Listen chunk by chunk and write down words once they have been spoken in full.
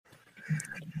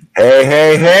Hey,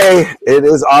 hey, hey. It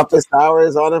is office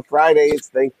hours on a Friday. It's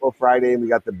Thankful Friday, and we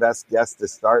got the best guest to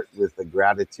start with the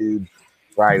Gratitude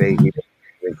Friday here.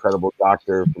 An incredible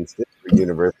doctor from Stanford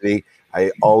University.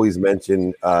 I always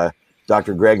mention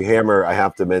Dr. Greg Hammer. I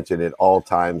have to mention at all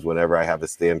times whenever I have a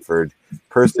Stanford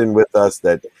person with us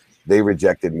that they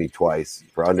rejected me twice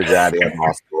for undergrad and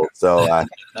law school. So,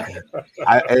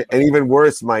 and even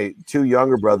worse, my two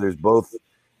younger brothers both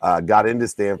got into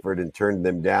Stanford and turned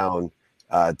them down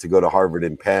to go to Harvard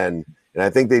and Penn. And I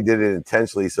think they did it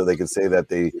intentionally so they could say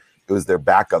that it was their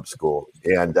backup school.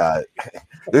 And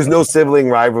there's no sibling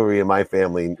rivalry in my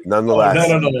family, nonetheless.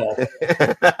 Oh, no.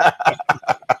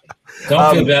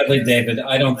 Don't feel badly, David.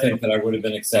 I don't think that I would have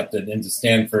been accepted into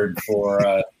Stanford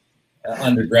for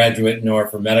undergraduate nor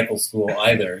for medical school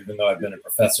either, even though I've been a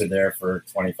professor there for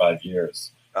 25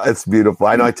 years. It's beautiful.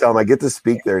 I know. I tell them I get to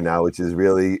speak there now, which is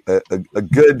really a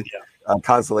good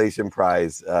consolation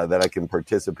prize that I can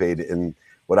participate in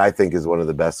what I think is one of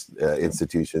the best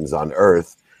institutions on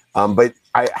earth. But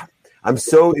I'm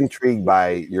so intrigued by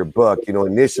your book. You know,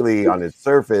 initially on its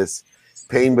surface,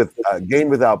 Gain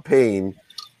Without Pain.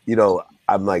 You know,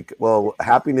 I'm like, well,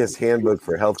 Happiness Handbook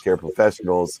for Healthcare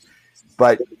Professionals.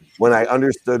 But when I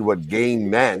understood what gain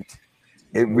meant,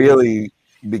 it really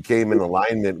became in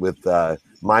alignment with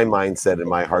my mindset and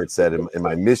my heart set and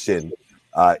my mission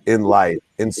in life.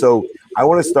 And so I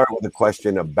want to start with a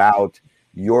question about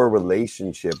your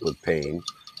relationship with pain,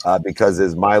 because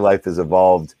as my life has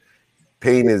evolved,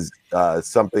 pain is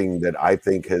something that I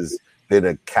think has been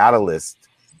a catalyst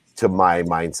to my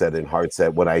mindset and heart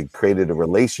set when I created a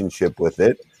relationship with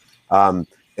it.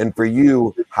 And for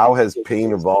you, how has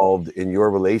pain evolved in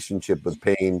your relationship with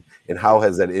pain, and how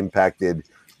has that impacted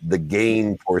the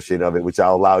gain portion of it, which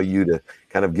I'll allow you to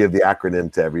kind of give the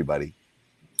acronym to everybody?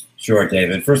 Sure,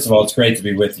 David. First of all, it's great to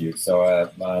be with you. So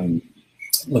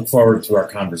look forward to our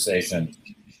conversation.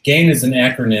 GAIN is an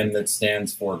acronym that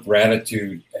stands for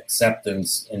gratitude,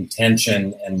 acceptance,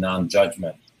 intention, and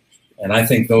non-judgment. And I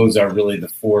think those are really the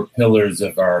four pillars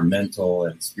of our mental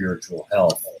and spiritual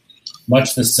health.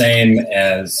 Much the same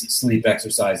as sleep,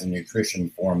 exercise, and nutrition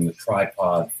form the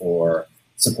tripod for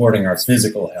supporting our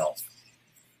physical health.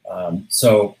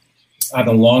 So I'm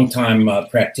a longtime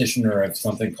practitioner of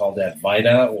something called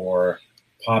Advaita, or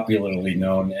popularly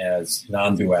known as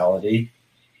non-duality.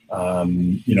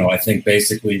 I think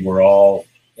basically we're all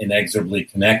inexorably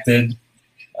connected.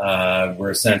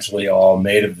 We're essentially all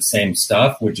made of the same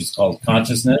stuff, which is called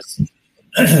consciousness.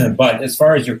 But as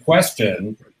far as your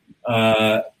question,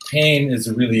 pain is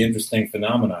a really interesting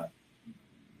phenomenon.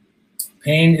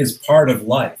 Pain is part of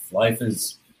life. Life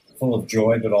is full of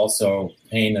joy, but also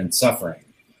pain and suffering.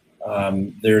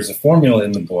 There's a formula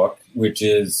in the book, which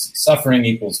is suffering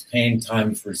equals pain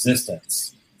times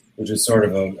resistance, which is sort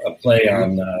of a play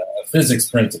on a physics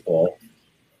principle.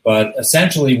 But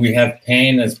essentially, we have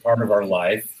pain as part of our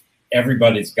life.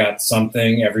 Everybody's got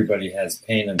something. Everybody has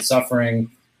pain and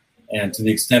suffering. And to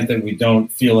the extent that we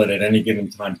don't feel it at any given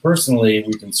time personally,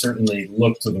 we can certainly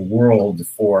look to the world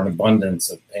for an abundance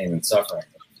of pain and suffering.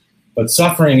 But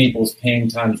suffering equals pain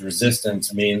times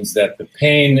resistance means that the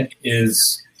pain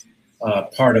is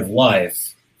part of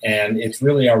life, and it's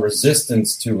really our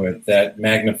resistance to it that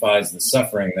magnifies the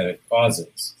suffering that it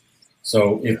causes.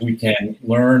 So if we can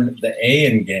learn the A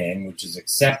in GAIN, which is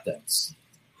acceptance,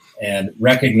 and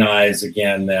recognize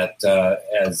again that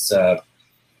as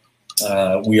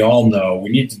we all know, we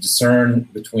need to discern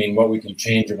between what we can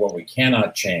change and what we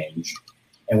cannot change.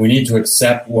 And we need to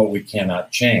accept what we cannot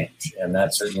change. And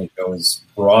that certainly goes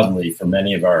broadly for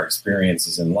many of our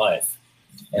experiences in life.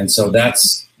 And so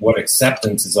that's what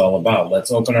acceptance is all about.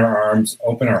 Let's open our arms,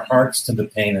 open our hearts to the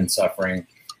pain and suffering,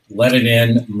 let it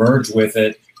in, merge with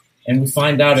it. And we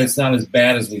find out it's not as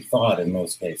bad as we thought in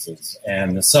most cases.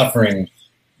 And the suffering,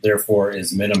 therefore,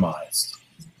 is minimized.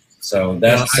 So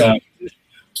that's a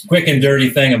quick and dirty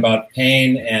thing about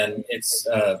pain. And it's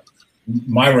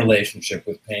my relationship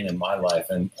with pain in my life.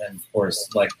 And of course,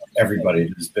 like everybody,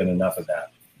 there's been enough of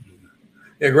that.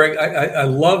 Yeah, Greg, I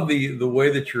love the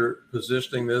way that you're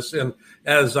positioning this. And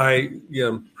as I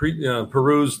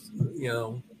perused,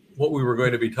 what we were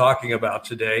going to be talking about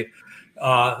today,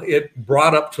 it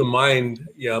brought up to mind,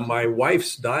 my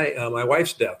wife's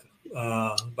death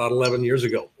about 12 years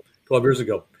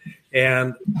ago.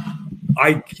 And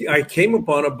I came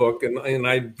upon a book, and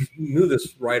I knew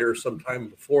this writer sometime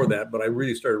before that, but I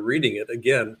really started reading it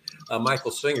again,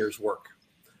 Michael Singer's work.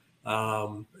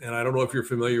 And I don't know if you're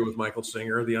familiar with Michael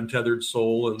Singer, The Untethered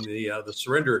Soul and the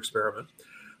Surrender Experiment.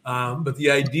 But the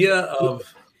idea of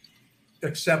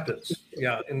acceptance,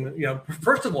 and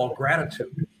first of all,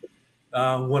 gratitude.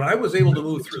 when I was able to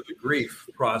move through the grief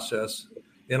process,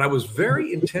 and I was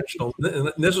very intentional,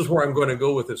 and this is where I'm going to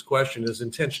go with this question: is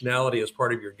intentionality as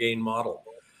part of your GAIN model?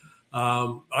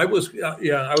 I was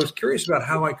curious about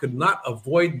how I could not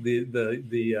avoid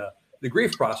the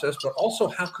grief process, but also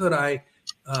how could I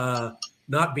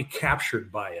not be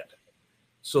captured by it,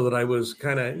 so that I was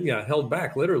kind of held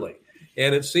back literally.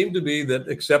 And it seemed to be that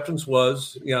acceptance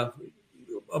was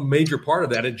a major part of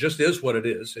that. It just is what it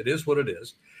is. It is what it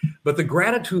is. But the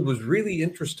gratitude was really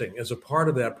interesting as a part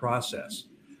of that process.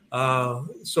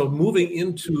 So moving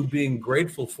into being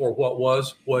grateful for what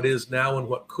was, what is now, and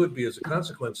what could be as a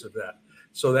consequence of that.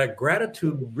 So that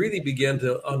gratitude really began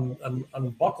to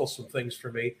unbuckle some things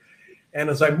for me. And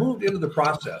as I moved into the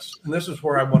process, and this is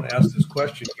where I want to ask this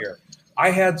question here, I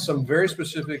had some very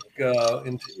specific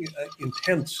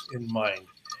intents in mind.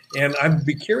 And I'd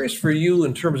be curious for you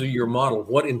in terms of your model,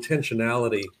 what role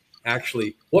intentionality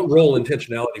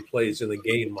plays in the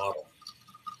GAIN model.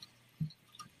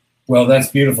 Well, that's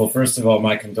beautiful. First of all,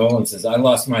 my condolences. I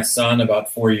lost my son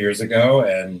about 4 years ago.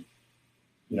 And,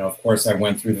 of course, I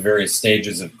went through the various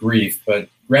stages of grief. But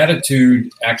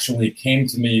gratitude actually came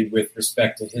to me with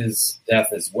respect to his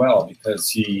death as well, because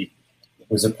he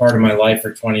was a part of my life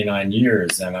for 29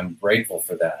 years. And I'm grateful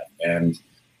for that. And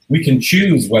we can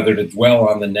choose whether to dwell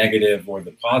on the negative or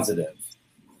the positive,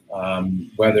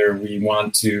 whether we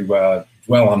want to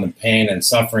dwell on the pain and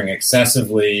suffering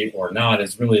excessively or not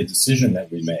is really a decision that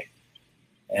we make.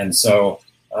 And so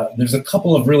there's a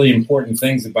couple of really important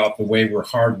things about the way we're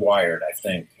hardwired, I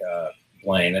think,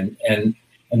 Blaine. And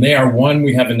they are, one,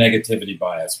 we have a negativity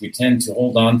bias. We tend to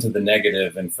hold on to the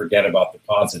negative and forget about the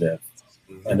positive.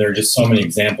 And there are just so many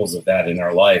examples of that in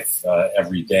our life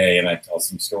every day. And I tell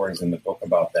some stories in the book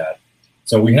about that.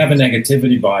 So we have a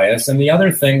negativity bias. And the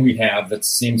other thing we have that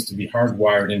seems to be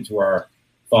hardwired into our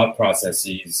thought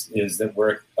processes is that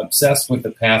we're obsessed with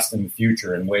the past and the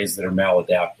future in ways that are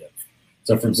maladaptive.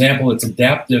 So, for example, it's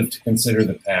adaptive to consider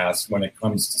the past when it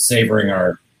comes to savoring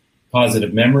our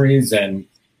positive memories and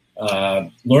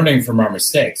learning from our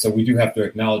mistakes. So we do have to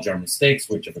acknowledge our mistakes,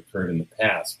 which have occurred in the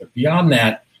past. But beyond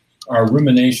that, our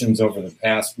ruminations over the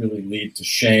past really lead to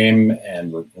shame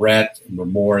and regret and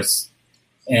remorse.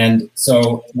 And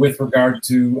so with regard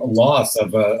to a loss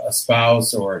of a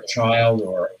spouse or a child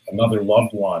or another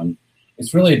loved one,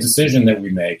 it's really a decision that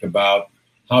we make about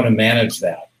how to manage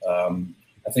that.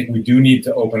 I think we do need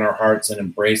to open our hearts and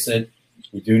embrace it.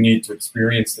 We do need to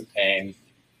experience the pain.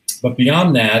 But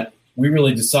beyond that, we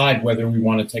really decide whether we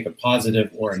want to take a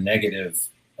positive or a negative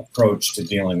approach to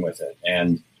dealing with it.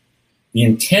 And the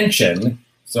intention,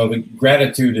 so the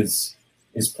gratitude is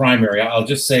primary. I'll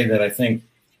just say that I think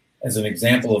as an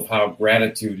example of how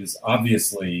gratitude is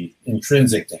obviously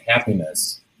intrinsic to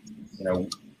happiness,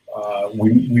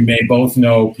 we may both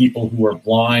know people who are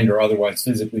blind or otherwise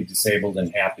physically disabled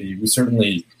and happy. We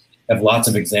certainly have lots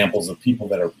of examples of people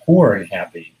that are poor and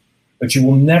happy, but you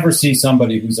will never see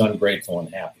somebody who's ungrateful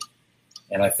and happy.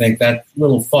 And I think that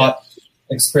little thought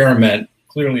experiment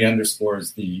clearly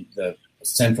underscores the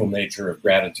central nature of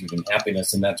gratitude and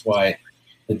happiness, and that's why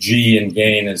the G in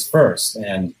GAIN is first.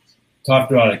 And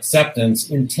talked about acceptance.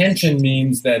 Intention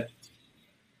means that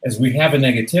as we have a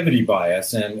negativity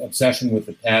bias and obsession with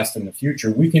the past and the future,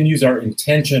 we can use our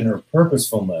intention or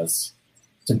purposefulness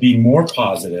to be more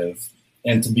positive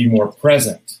and to be more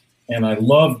present. And I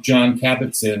love John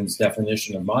Kabat-Zinn's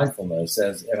definition of mindfulness,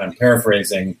 and I'm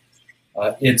paraphrasing,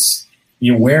 it's the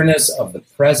awareness of the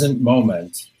present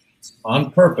moment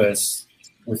on purpose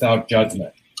without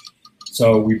judgment.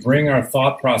 So we bring our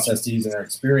thought processes and our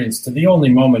experience to the only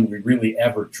moment we really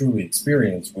ever truly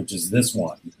experience, which is this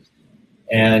one.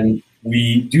 And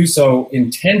we do so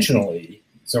intentionally.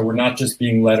 So we're not just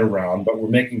being led around, but we're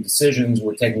making decisions.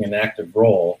 We're taking an active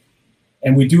role.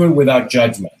 And we do it without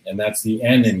judgment. And that's the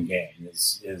N in GAIN,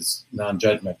 is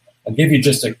non-judgment. I'll give you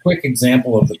just a quick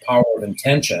example of the power of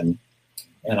intention.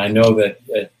 And I know that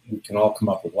we can all come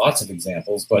up with lots of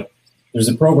examples, but there's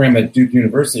a program at Duke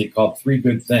University called 3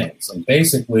 Good Things. And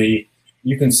basically,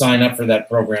 you can sign up for that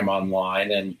program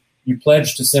online, and you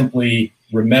pledge to simply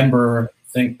remember,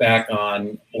 think back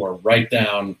on, or write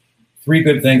down 3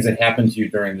 good things that happened to you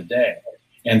during the day.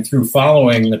 And through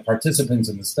following the participants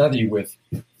in the study with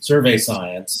survey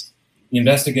science, the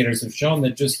investigators have shown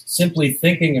that just simply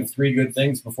thinking of 3 good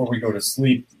things before we go to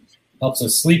sleep helps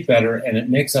us sleep better, and it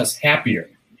makes us happier.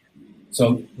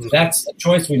 So that's a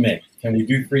choice we make. Can we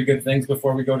do 3 good things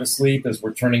before we go to sleep as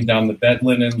we're turning down the bed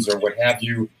linens or what have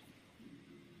you?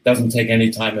 Doesn't take any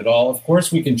time at all. Of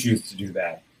course we can choose to do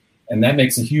that. And that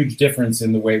makes a huge difference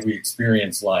in the way we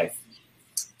experience life.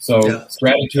 So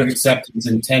gratitude, acceptance,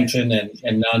 intention,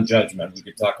 and non-judgment. We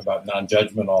could talk about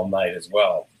non-judgment all night as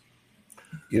well.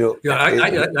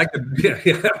 I could,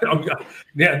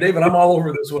 David, I'm all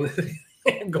over this one.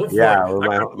 Go for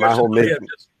it. My whole mission.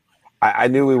 I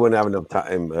knew we wouldn't have enough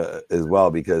time as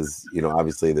well because,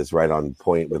 obviously this right on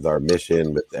point with our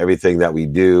mission, with everything that we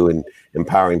do and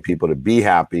empowering people to be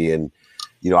happy. And,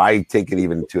 I take it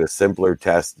even to a simpler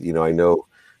test. I know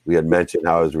we had mentioned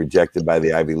how I was rejected by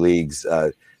the Ivy Leagues.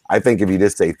 I think if you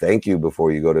just say thank you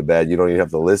before you go to bed, you don't even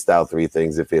have to list out 3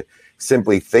 things. If you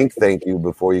simply think thank you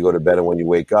before you go to bed and when you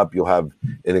wake up, you'll have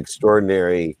an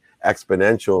extraordinary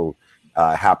exponential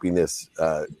happiness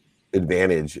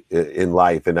advantage in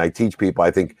life. And I teach people,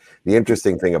 I think the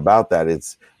interesting thing about that,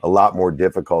 it's a lot more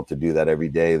difficult to do that every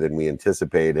day than we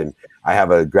anticipate. And I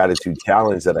have a gratitude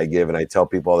challenge that I give, and I tell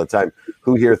people all the time,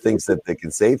 who here thinks that they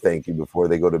can say thank you before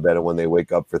they go to bed and when they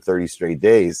wake up for 30 straight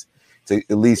days to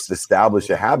at least establish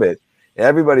a habit?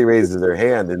 Everybody raises their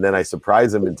hand, and then I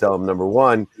surprise them and tell them, number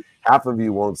one, half of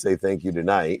you won't say thank you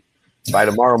tonight. By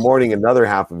tomorrow morning, another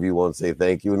half of you won't say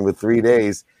thank you. And with 3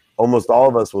 days, almost all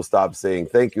of us will stop saying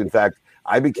thank you. In fact,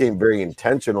 I became very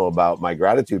intentional about my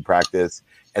gratitude practice,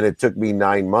 and it took me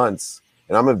 9 months.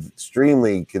 And I'm an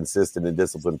extremely consistent and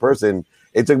disciplined person.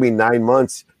 It took me 9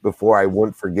 months before I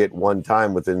wouldn't forget one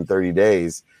time within 30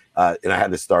 days. And I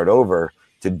had to start over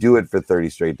to do it for 30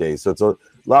 straight days. So it's a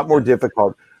lot more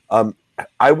difficult.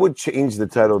 I would change the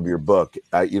title of your book.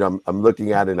 I'm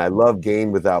looking at it, and I love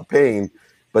Gain Without Pain,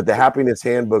 but the Happiness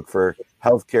Handbook for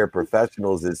Healthcare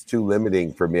Professionals is too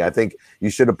limiting for me. I think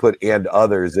you should have put "and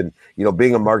others." And,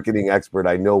 being a marketing expert,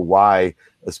 I know why,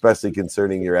 especially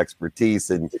concerning your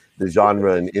expertise and the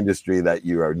genre and industry that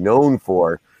you are known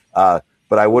for. But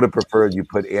I would have preferred you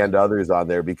put "and others" on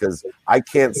there, because I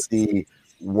can't see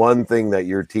one thing that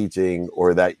you're teaching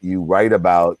or that you write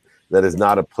about that is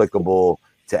not applicable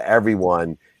to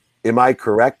everyone. Am I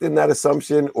correct in that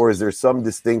assumption, or is there some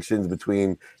distinctions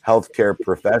between healthcare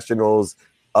professionals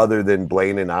other than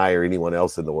Blaine and I or anyone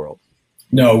else in the world?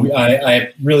 No,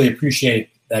 I really appreciate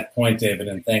that point, David,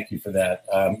 and thank you for that.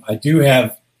 I do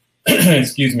have,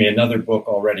 another book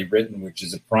already written, which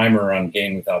is a primer on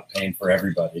Gain Without Pain for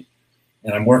everybody.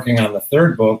 And I'm working on the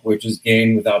 3rd book, which is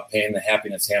Gain Without Pain, the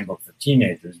Happiness Handbook for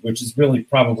Teenagers, which is really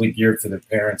probably geared for their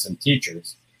parents and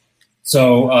teachers.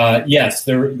 So, yes,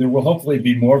 there will hopefully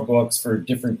be more books for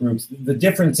different groups. The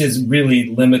difference is really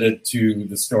limited to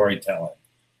the storytelling.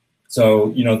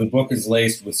 So, the book is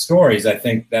laced with stories. I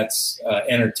think that's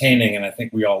entertaining, and I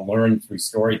think we all learn through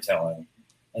storytelling.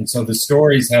 And so the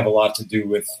stories have a lot to do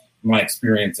with my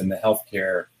experience in the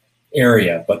healthcare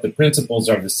area, but the principles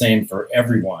are the same for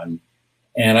everyone.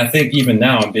 And I think even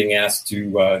now I'm being asked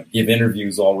to give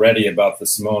interviews already about the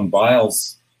Simone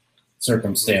Biles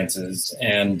circumstances.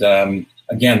 And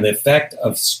again, the effect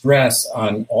of stress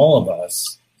on all of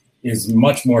us is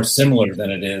much more similar than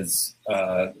it is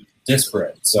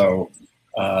disparate. So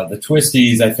the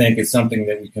twisties, I think, is something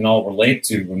that we can all relate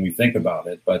to when we think about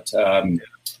it. But,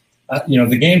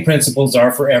 the GAIN principles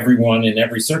are for everyone in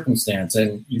every circumstance.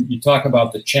 And you talk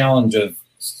about the challenge of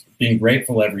being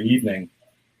grateful every evening.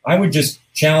 I would just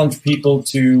challenge people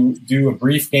to do a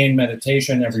brief GAIN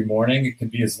meditation every morning. It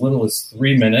could be as little as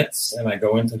 3 minutes, and I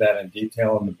go into that in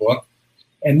detail in the book.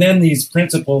 And then these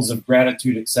principles of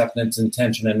gratitude, acceptance,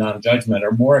 intention, and non-judgment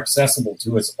are more accessible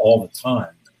to us all the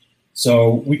time.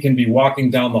 So we can be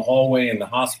walking down the hallway in the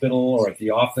hospital or at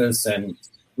the office and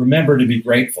remember to be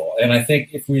grateful. And I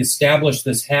think if we establish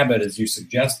this habit, as you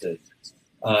suggested,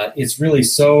 it's really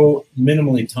so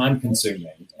minimally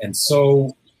time-consuming and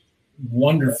so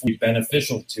wonderfully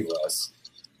beneficial to us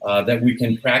that we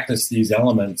can practice these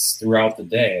elements throughout the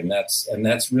day, and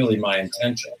that's really my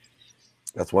intention.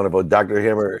 That's wonderful, Dr.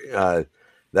 Hammer.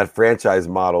 That franchise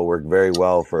model worked very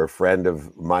well for a friend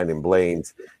of mine in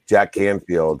Blaine's, Jack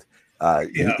Canfield.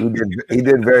 He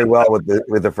did very well with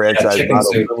the franchise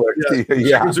model.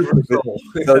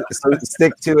 So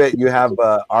stick to it. You have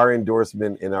our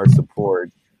endorsement and our support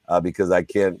because I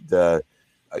can't.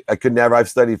 I could never. I've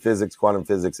studied physics, quantum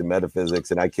physics, and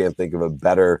metaphysics, and I can't think of a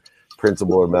better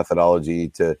principle or methodology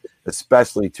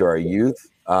especially to our youth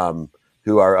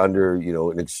who are under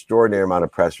an extraordinary amount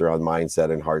of pressure on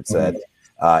mindset and heart set.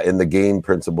 And the GAIN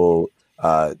principle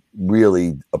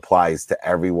really applies to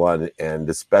everyone, and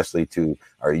especially to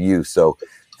our youth. So,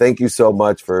 thank you so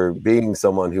much for being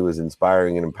someone who is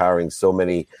inspiring and empowering so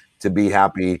many to be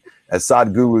happy. As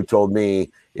Sadhguru told me,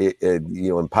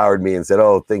 empowered me and said,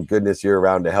 "Oh, thank goodness you're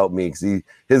around to help me." Because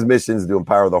his mission is to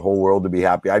empower the whole world to be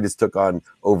happy. I just took on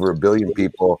over 1 billion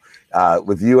people.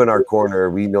 With you in our corner,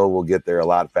 we know we'll get there a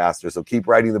lot faster. So keep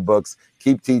writing the books,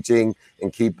 keep teaching,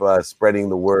 and keep spreading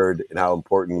the word and how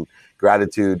important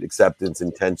gratitude, acceptance,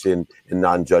 intention, and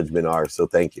non-judgment are. So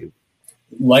thank you.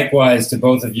 Likewise to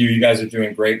both of you. You guys are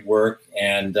doing great work,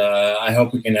 and I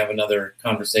hope we can have another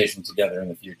conversation together in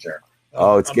the future.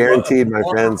 Oh, it's guaranteed, my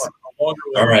friends. All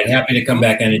right. Happy to come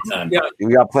back anytime. Yeah.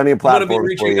 We got plenty of platforms I'm going to be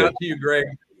reaching for you. out to you, Greg.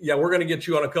 Yeah, we're going to get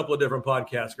you on a couple of different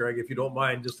podcasts, Greg, if you don't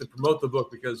mind, just to promote the book,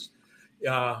 because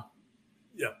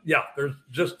there's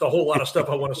just a whole lot of stuff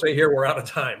I want to say here. We're out of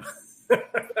time.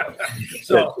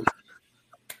 So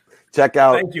check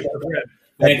out. Thank you.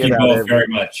 Thank you both very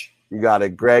much. You got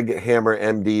it.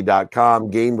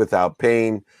 GregHammerMD.com. Gain Without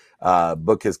Pain.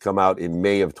 Book has come out in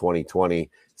May of 2020.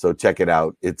 So check it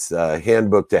out. It's a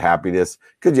handbook to happiness.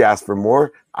 Could you ask for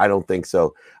more? I don't think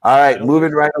so. All right,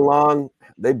 moving right along.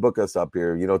 They book us up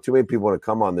here. Too many people want to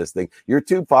come on this thing. You're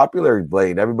too popular,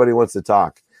 Blaine. Everybody wants to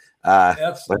talk.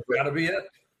 That's got to be it.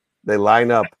 They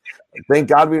line up. Thank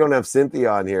God we don't have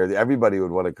Cynthia on here. Everybody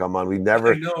would want to come on. We'd have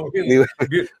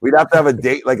to have a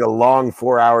date, like a long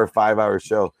 4-hour, 5-hour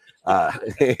show.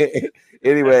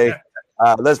 Anyway,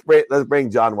 let's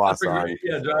bring John Wass on.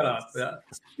 Yeah, John Wass. Yeah.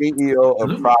 CEO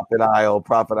of Profit Isle,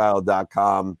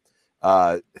 ProfitIsle.com.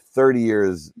 30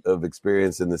 years of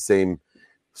experience in the same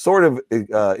sort of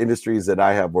industries that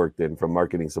I have worked in, from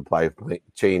marketing, supply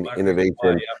chain,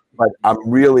 innovation. But I'm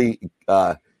really,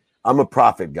 I'm a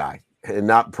profit guy, and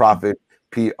not profit,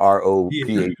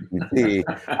 PROPHET.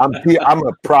 I'm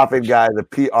a profit guy, the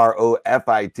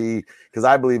PROFIT, because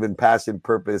I believe in passion,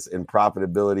 purpose, and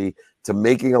profitability, to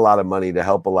making a lot of money, to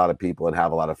help a lot of people and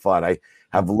have a lot of fun. I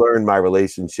have learned my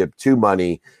relationship to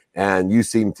money, and you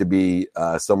seem to be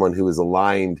someone who is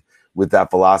aligned with that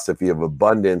philosophy of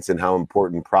abundance and how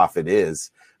important profit is.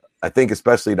 I think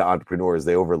especially to entrepreneurs,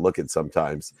 they overlook it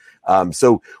sometimes.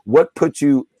 So what put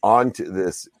you onto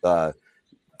this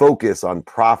focus on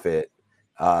profit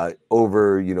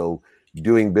over,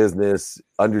 doing business,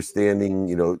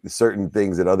 understanding, certain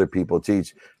things that other people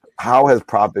teach? How has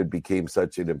profit become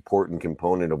such an important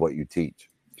component of what you teach?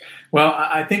 Well,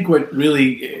 I think what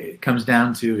really comes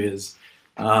down to is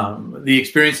the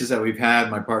experiences that we've had,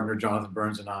 my partner Jonathan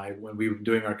Burns and I, when we were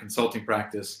doing our consulting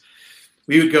practice.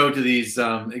 We would go to these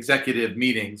executive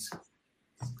meetings,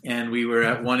 and we were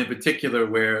at one in particular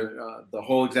where the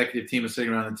whole executive team was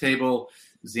sitting around the table.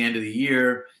 It was the end of the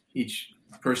year. Each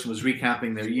person was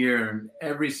recapping their year, and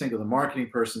the marketing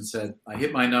person said, "I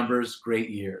hit my numbers, great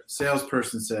year."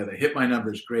 Salesperson said, "I hit my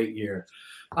numbers, great year."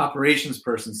 Operations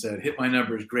person said, "Hit my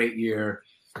numbers, great year."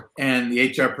 And the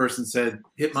HR person said,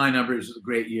 "Hit my numbers,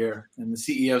 great year." And the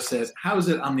CEO said, "How is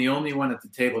it I'm the only one at the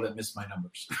table that missed my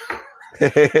numbers?"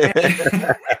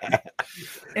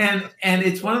 and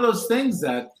it's one of those things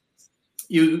that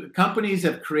companies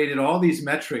have created all these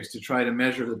metrics to try to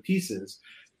measure the pieces,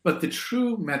 but the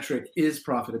true metric is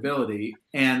profitability.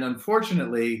 And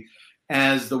unfortunately,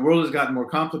 as the world has gotten more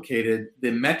complicated,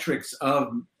 the metrics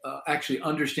of actually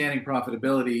understanding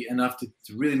profitability enough to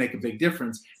really make a big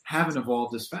difference haven't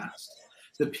evolved as fast.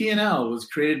 The P&L was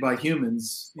created by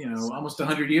humans, almost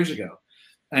 100 years ago,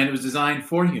 and it was designed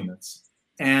for humans.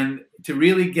 And to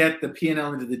really get the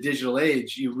P&L into the digital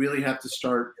age, you really have to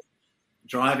start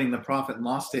driving the profit and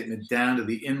loss statement down to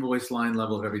the invoice line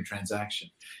level of every transaction.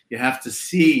 You have to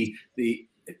see the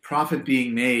profit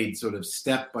being made sort of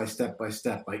step by step by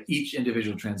step by each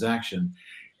individual transaction.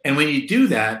 And when you do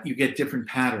that, you get different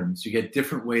patterns. You get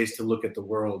different ways to look at the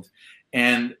world.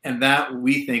 And that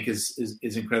we think is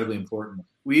incredibly important.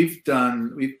 We've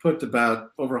put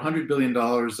about over $100 billion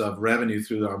of revenue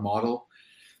through our model.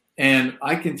 And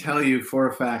I can tell you for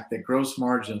a fact that gross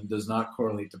margin does not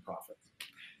correlate to profit.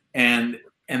 And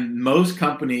most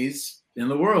companies in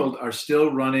the world are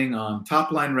still running on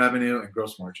top line revenue and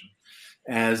gross margin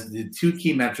as the two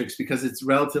key metrics, because it's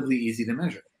relatively easy to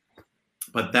measure.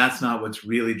 But that's not what's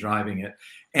really driving it.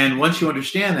 And once you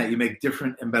understand that, you make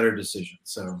different and better decisions.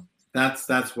 So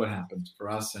that's what happened for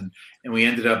us. And we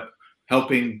ended up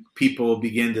helping people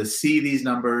begin to see these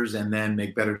numbers and then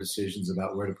make better decisions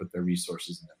about where to put their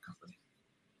resources in their company.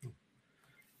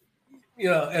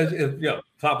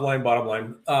 Top line, bottom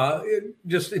line.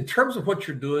 Just in terms of what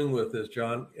you're doing with this,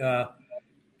 John, I'm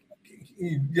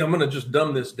going to just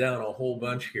dumb this down a whole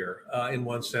bunch here in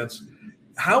one sense.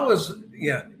 How does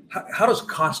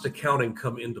cost accounting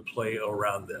come into play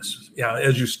around this?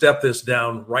 As you step this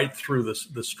down right through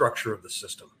the structure of the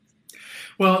system.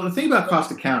 Well, the thing about cost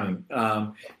accounting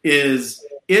is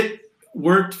it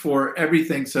worked for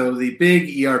everything. So the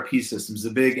big ERP systems, the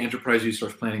big enterprise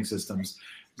resource planning systems,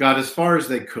 got as far as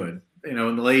they could. In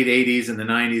the late 80s and the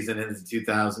 90s and into the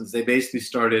 2000s, they basically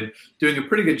started doing a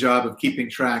pretty good job of keeping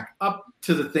track up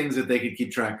to the things that they could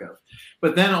keep track of.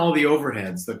 But then all the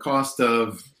overheads, the cost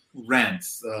of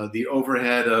rents, the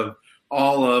overhead of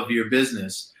all of your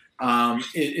business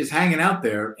is hanging out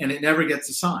there, and it never gets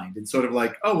assigned. It's sort of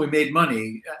like, oh, we made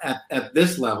money at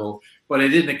this level, but it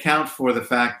didn't account for the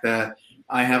fact that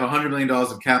I have $100 million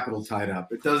of capital tied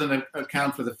up. It doesn't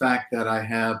account for the fact that I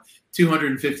have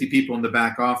 250 people in the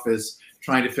back office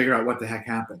trying to figure out what the heck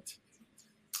happened.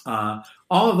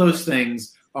 All of those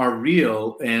things are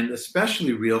real, and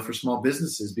especially real for small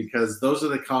businesses, because those are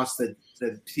the costs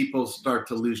that people start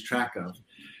to lose track of.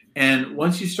 And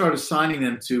once you start assigning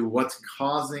them to what's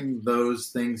causing those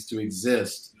things to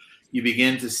exist, you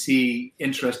begin to see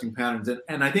interesting patterns.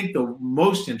 And I think the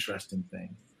most interesting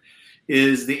thing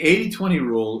is the 80-20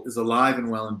 rule is alive and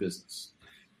well in business.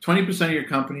 20% of your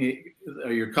company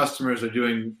or your customers are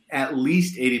doing at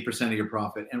least 80% of your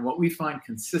profit. And what we find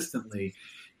consistently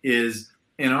is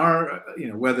in our,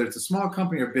 whether it's a small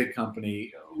company or big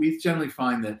company, we generally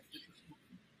find that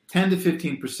 10 to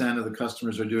 15% of the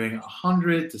customers are doing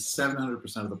 100 to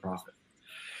 700% of the profit.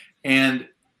 And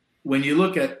when you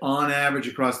look at on average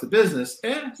across the business,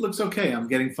 it looks okay. I'm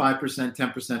getting 5%,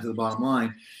 10% to the bottom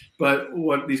line. But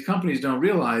what these companies don't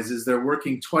realize is they're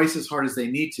working twice as hard as they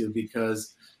need to,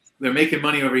 because they're making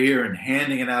money over here and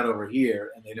handing it out over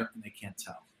here, and they can't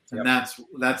tell. And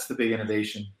that's the big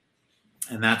innovation.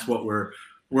 And that's what we're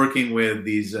working with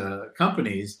these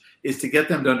companies, is to get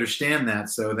them to understand that,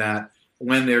 so that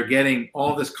when they're getting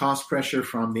all this cost pressure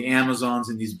from the Amazons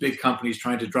and these big companies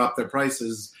trying to drop their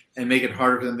prices and make it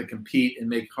harder for them to compete and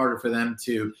make it harder for them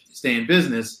to stay in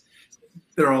business,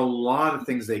 there are a lot of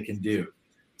things they can do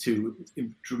to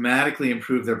dramatically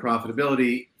improve their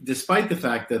profitability, despite the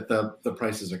fact that the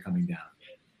prices are coming down,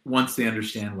 once they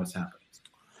understand what's happening.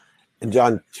 And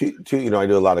John, I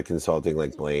do a lot of consulting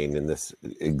like Blaine in this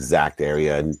exact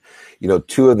area. And,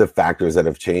 two of the factors that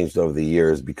have changed over the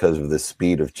years because of the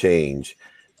speed of change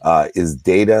is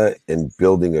data and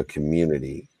building a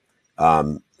community.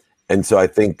 And so I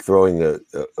think throwing a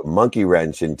monkey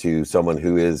wrench into someone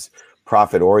who is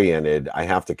profit oriented, I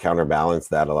have to counterbalance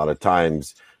that a lot of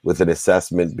times with an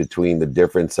assessment between the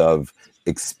difference of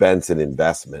expense and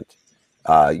investment.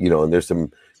 And there's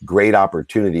some great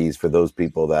opportunities for those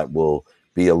people that will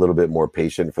be a little bit more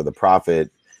patient for the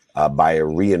profit by a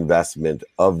reinvestment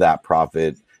of that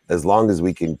profit, as long as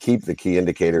we can keep the key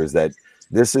indicators that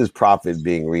this is profit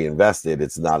being reinvested,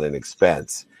 it's not an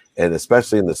expense. And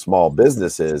especially in the small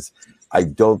businesses, I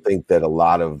don't think that a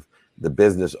lot of the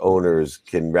business owners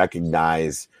can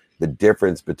recognize the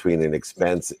difference between an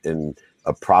expense and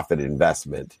a profit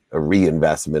investment, a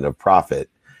reinvestment of profit.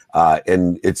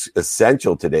 And it's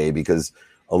essential today, because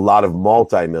a lot of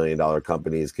multi-million-dollar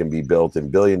companies can be built in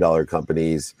billion-dollar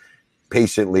companies,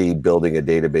 patiently building a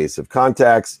database of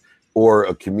contacts or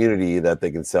a community that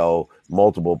they can sell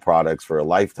multiple products for a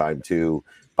lifetime to,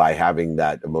 by having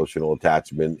that emotional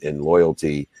attachment and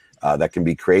loyalty that can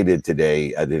be created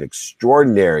today at an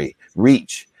extraordinary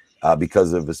reach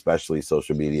because of especially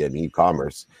social media and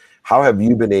e-commerce. How have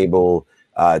you been able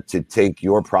to take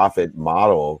your profit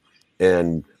model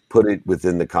and put it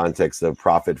within the context of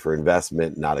profit for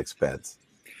investment, not expense?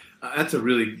 That's a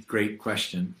really great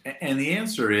question. And the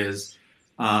answer is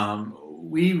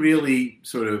we really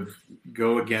sort of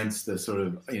go against the sort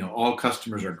of, all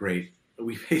customers are great.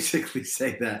 We basically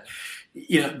say that,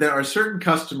 there are certain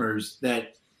customers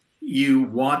that you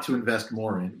want to invest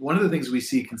more in. One of the things we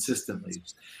see consistently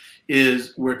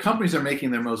is where companies are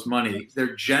making their most money,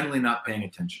 they're generally not paying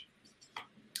attention.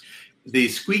 The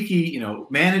squeaky,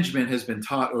 management has been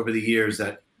taught over the years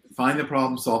that find the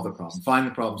problem, solve the problem, find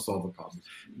the problem, solve the problem.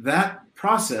 That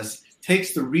process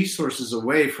takes the resources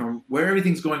away from where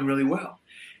everything's going really well.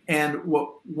 And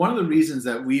one of the reasons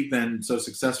that we've been so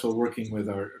successful working with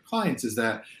our clients is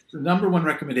that the number one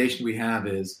recommendation we have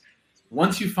is,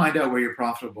 once you find out where you're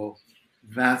profitable,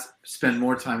 spend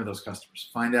more time with those customers.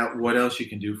 Find out what else you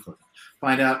can do for them.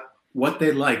 Find out what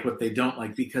they like, what they don't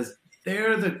like, because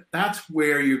that's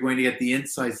where you're going to get the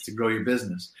insights to grow your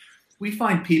business. We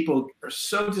find people are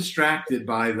so distracted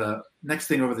by the next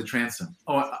thing over the transom.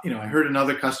 I heard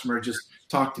another customer just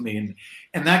talk to me,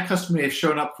 and that customer may have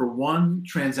shown up for one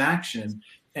transaction,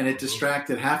 and it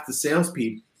distracted half the sales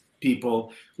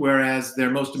people, whereas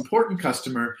their most important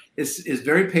customer is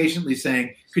very patiently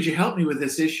saying, could you help me with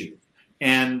this issue?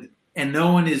 And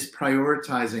no one is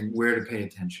prioritizing where to pay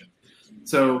attention.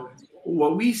 So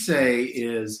what we say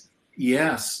is,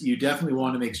 yes, you definitely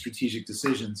want to make strategic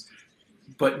decisions,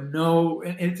 but know,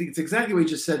 and it's exactly what you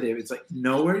just said, Dave. It's like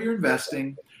know where you're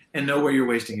investing and know where you're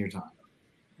wasting your time.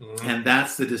 Mm-hmm. And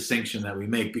that's the distinction that we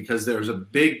make, because there's a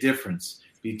big difference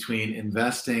between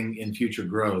investing in future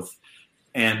growth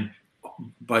or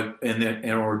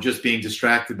just being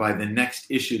distracted by the next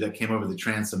issue that came over the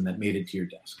transom that made it to your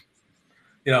desk.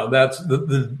 That's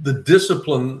the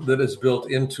discipline that is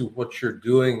built into what you're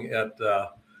doing at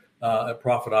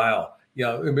Profit Isle.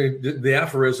 I mean, the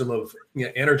aphorism of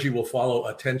energy will follow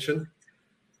attention,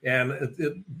 and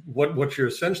what you're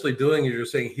essentially doing is you're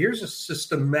saying here's a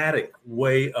systematic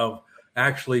way of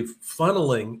actually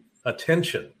funneling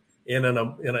attention in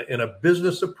a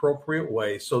business appropriate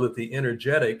way, so that the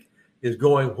energetic is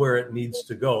going where it needs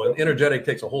to go. And energetic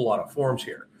takes a whole lot of forms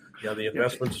here. The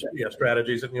investments,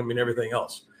 strategies, and everything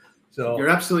else. So you're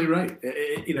absolutely right.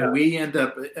 We end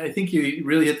up, I think you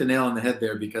really hit the nail on the head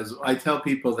there, because I tell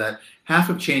people that half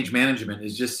of change management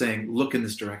is just saying, look in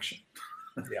this direction.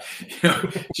 Yeah.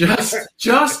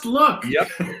 Just look. Yep.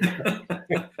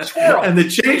 And the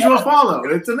change will follow.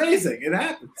 It's amazing. It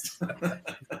happens.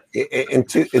 And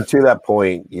to that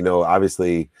point,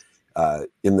 obviously,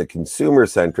 in the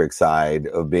consumer-centric side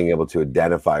of being able to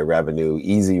identify revenue,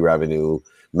 easy revenue,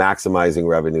 maximizing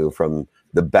revenue from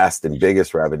the best and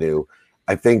biggest revenue,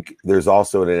 I think there's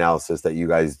also an analysis that you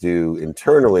guys do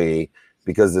internally,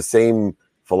 because the same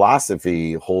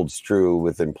philosophy holds true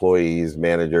with employees,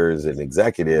 managers, and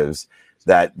executives,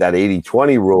 that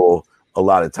 80-20 rule. A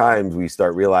lot of times we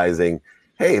start realizing,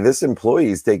 hey, this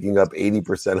employee is taking up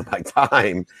 80% of my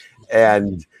time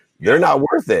and they're not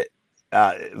worth it.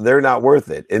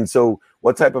 And so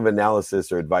what type of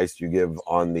analysis or advice do you give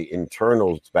on the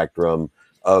internal spectrum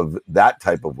of that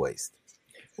type of waste?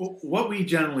 Well, what we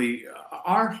generally,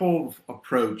 our whole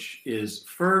approach is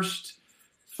first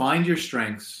find your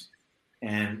strengths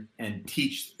and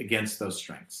teach against those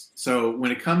strengths. So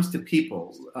when it comes to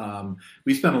people,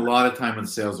 we spend a lot of time with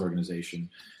the sales organization,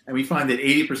 and we find that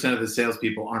 80% of the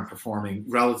salespeople aren't performing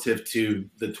relative to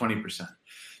the 20%.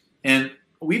 And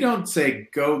we don't say,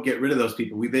 go get rid of those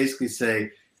people. We basically say,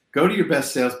 go to your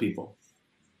best salespeople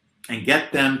and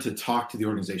get them to talk to the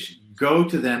organization. Go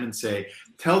to them and say,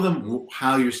 tell them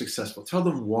how you're successful. Tell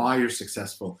them why you're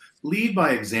successful. Lead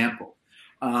by example.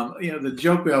 The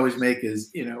joke we always make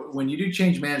is, when you do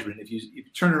change management, if you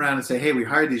turn around and say, hey, we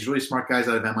hired these really smart guys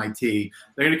out of MIT,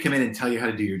 they're going to come in and tell you how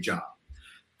to do your job.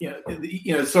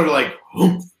 It's sort of like,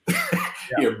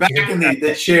 you're back in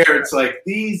the chair. It's like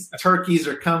these turkeys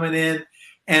are coming in.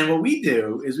 And what we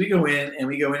do is we go in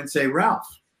and say, Ralph,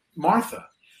 Martha,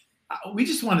 we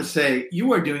just want to say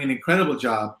you are doing an incredible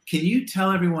job. Can you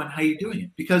tell everyone how you're doing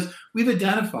it? Because we've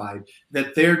identified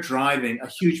that they're driving a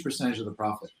huge percentage of the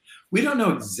profit. We don't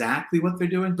know exactly what they're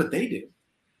doing, but they do.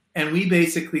 And we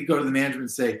basically go to the management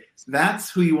and say, that's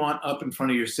who you want up in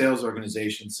front of your sales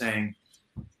organization saying,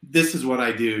 this is what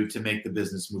I do to make the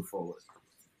business move forward.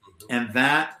 And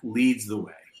that leads the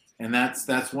way. And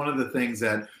that's one of the things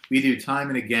that we do time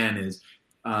and again is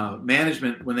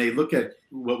management, when they look at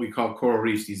what we call coral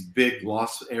reefs, these big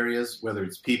loss areas, whether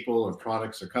it's people or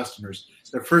products or customers,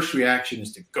 their first reaction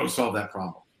is to go solve that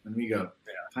problem. And we go,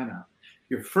 time out.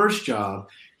 Your first job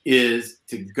is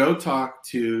to go talk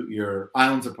to your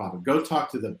islands of profit. Go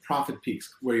talk to the profit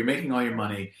peaks where you're making all your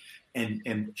money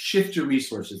and shift your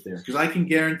resources there. Because I can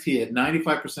guarantee at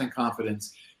 95%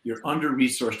 confidence, you're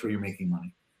under-resourced where you're making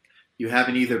money. You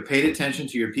haven't either paid attention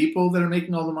to your people that are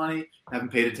making all the money,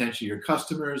 haven't paid attention to your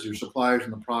customers, your suppliers,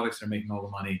 and the products that are making all the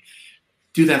money.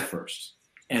 Do that first.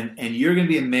 And you're going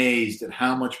to be amazed at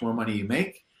how much more money you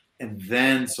make, and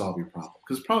then solve your problem.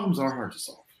 Because problems are hard to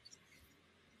solve.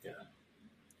 Yeah.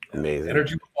 Amazing.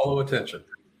 Energy will follow attention.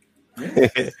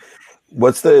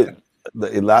 What's the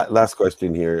last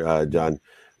question here, John?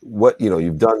 What,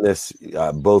 you've done this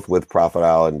both with Profit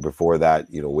Isle and before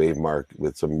that, Wavemark,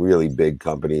 with some really big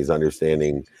companies,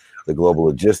 understanding the global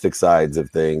logistics sides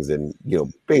of things and,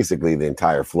 basically the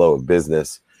entire flow of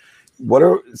business. What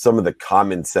are some of the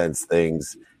common sense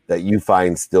things that you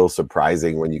find still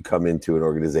surprising when you come into an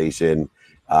organization?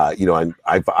 And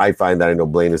I find that, I know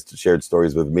Blaine has shared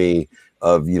stories with me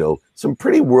of, some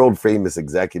pretty world famous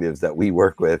executives that we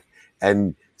work with.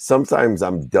 And sometimes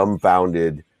I'm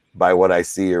dumbfounded by what I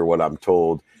see or what I'm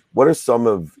told. What are some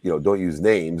of, don't use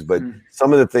names, but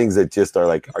some of the things that just are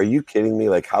like, are you kidding me?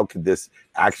 Like, how could this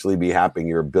actually be happening?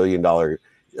 You're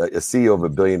a CEO of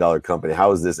 $1 billion company.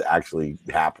 How is this actually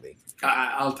happening?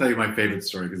 I'll tell you my favorite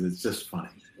story because it's just funny.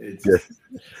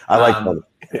 I like funny.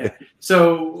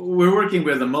 So we're working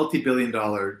with a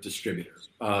multi-billion-dollar distributor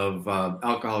of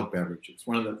alcoholic beverages,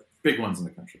 one of the big ones in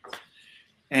the country.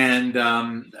 And,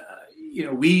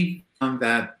 we found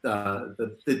that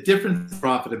the difference in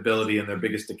profitability in their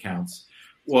biggest accounts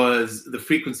was the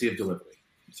frequency of delivery.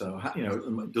 So,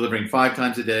 delivering 5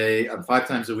 times a day, 5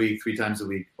 times a week, 3 times a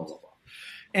week, blah, blah, blah.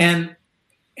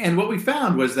 And what we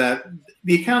found was that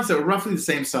the accounts that were roughly the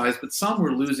same size, but some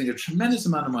were losing a tremendous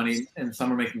amount of money and some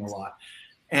were making a lot.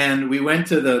 And we went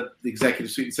to the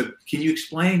executive suite and said, can you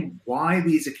explain why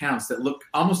these accounts that look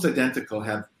almost identical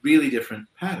have really different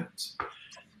patterns?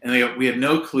 And they go, we have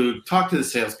no clue. Talk to the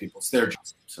salespeople. It's their job.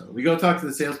 So we go talk to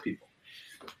the salespeople.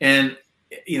 And,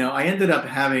 I ended up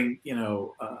having,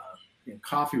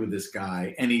 coffee with this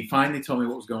guy, and he finally told me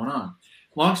what was going on.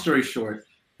 Long story short,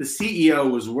 the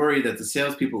CEO was worried that the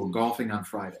salespeople were golfing on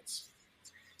Fridays.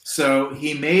 So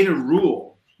he made a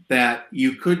rule that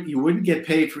you wouldn't get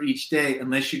paid for each day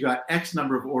unless you got X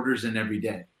number of orders in every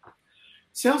day.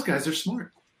 Sales guys are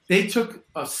smart. They took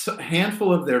a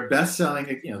handful of their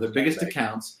best-selling, their biggest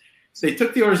accounts. They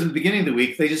took the orders in the beginning of the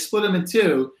week. They just split them in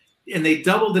 2, and they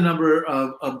doubled the number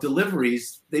of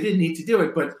deliveries. They didn't need to do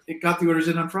it, but it got the orders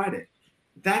in on Friday.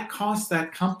 That cost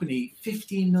that company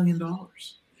 $15 million.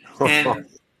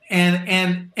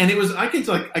 And it was, I could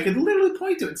literally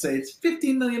point to it and say, it's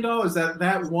 $15 million.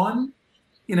 That one,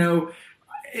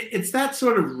 it's that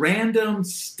sort of random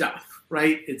stuff,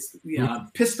 right? It's, I'm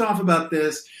pissed off about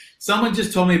this. Someone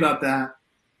just told me about that,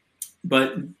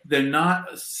 but they're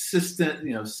not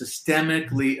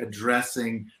systemically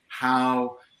addressing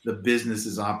how the business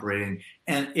is operating.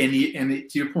 And to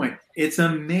your point, it's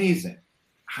amazing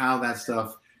how that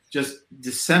stuff just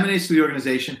disseminates to the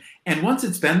organization. And once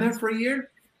it's been there for a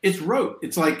year, it's rote.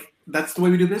 It's like, that's the way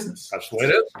we do business. That's the way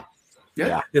it is.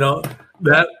 Yeah.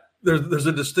 That there's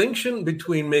a distinction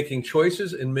between making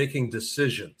choices and making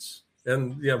decisions.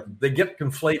 And they get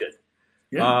conflated.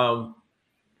 Yeah.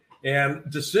 And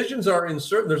decisions are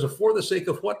there's a for the sake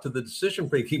of what to the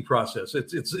decision-making process.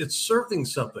 It's serving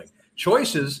something.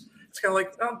 Choices, it's kind of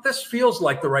like, this feels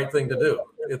like the right thing to do.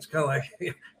 It's kind of like,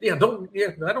 I don't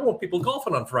want people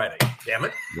golfing on Friday. Damn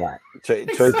it. Right.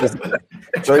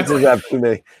 Choices have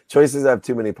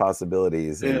too many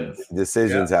possibilities, and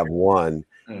decisions have one,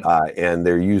 and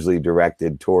they're usually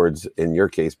directed towards, in your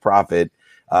case, profit.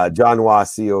 John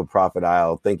Wass, CEO of Profit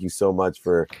Isle, thank you so much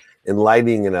for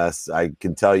enlightening us. I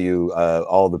can tell you,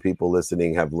 all the people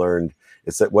listening have learned.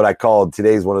 It's what I call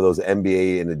today's one of those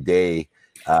MBA in a day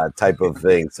type of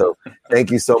thing. So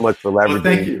thank you so much for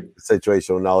leveraging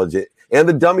situational knowledge and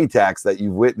the dummy tax that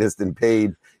you've witnessed and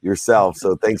paid yourself.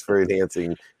 So thanks for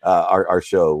enhancing our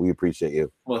show. We appreciate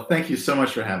you. Well, thank you so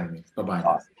much for having me. Bye-bye.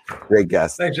 Awesome. Great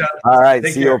guest. Thanks, John. All right.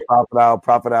 Take CEO of Profit Isle,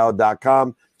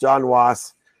 profitisle.com. John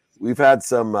Wass. We've had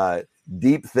some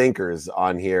deep thinkers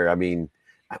on here. I mean,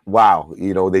 wow.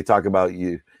 They talk about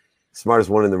you. Smartest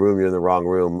one in the room, you're in the wrong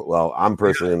room. Well, I'm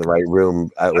personally in the right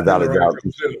room without a doubt.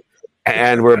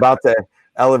 And we're about to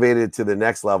elevate it to the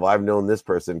next level. I've known this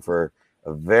person for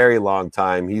a very long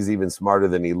time. He's even smarter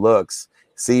than he looks.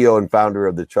 CEO and founder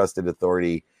of the Trusted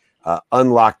Authority.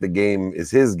 Unlock the Game is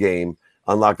his game.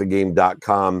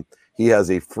 Unlockthegame.com. He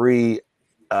has a free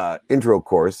intro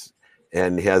course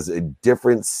and has a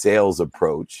different sales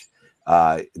approach.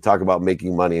 Talk about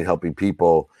making money and helping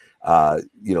people,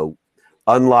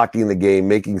 unlocking the game,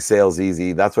 making sales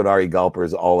easy. That's what Ari Galper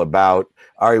is all about.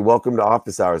 Ari, welcome to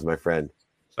Office Hours, my friend.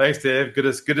 Thanks, Dave. Good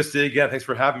to see you again. Thanks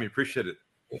for having me. Appreciate it.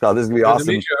 Oh, this is going to be awesome.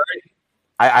 To meet you,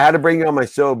 Ari. I had to bring you on my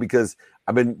show because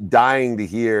I've been dying to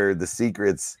hear the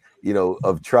secrets,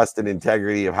 of trust and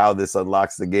integrity, of how this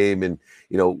unlocks the game, and,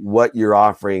 what you're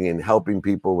offering and helping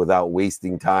people without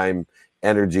wasting time,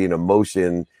 energy, and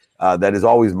emotion. That is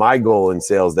always my goal in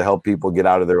sales, to help people get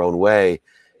out of their own way.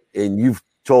 And you've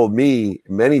told me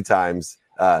many times,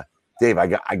 Dave,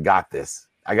 I got this.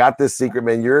 I got this secret,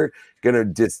 man. You're going to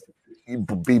just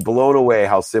be blown away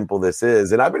how simple this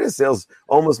is. And I've been in sales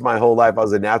almost my whole life. I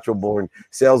was a natural born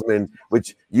salesman,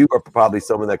 which you are probably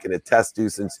someone that can attest to,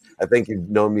 since I think you've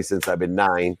known me since I've been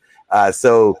 9.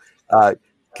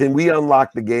 Can we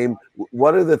unlock the game?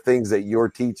 What are the things that you're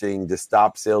teaching to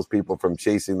stop salespeople from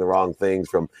chasing the wrong things,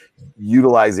 from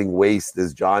utilizing waste,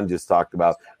 as John just talked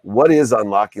about? What is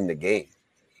unlocking the game?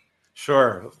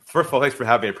 Sure. First of all, thanks for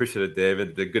having me. I appreciate it,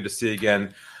 David. Good to see you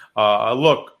again.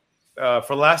 For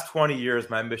the last 20 years,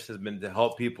 my mission has been to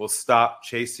help people stop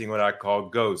chasing what I call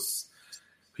ghosts.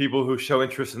 People who show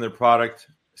interest in their product,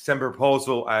 send a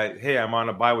proposal, I want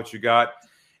to buy what you got,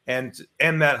 and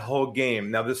end that whole game.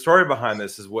 Now, the story behind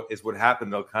this is what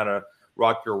happened. They'll kind of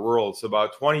rock your world. So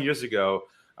about 20 years ago,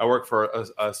 I worked for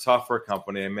a software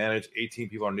company. I managed 18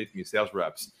 people underneath me, sales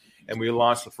reps. and we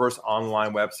launched the first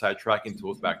online website tracking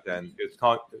tools back then.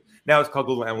 Now it's called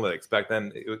Google Analytics. Back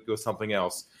then, it was something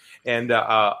else. And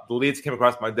the leads came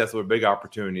across my desk were big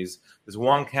opportunities. This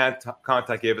one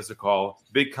contact gave us a call,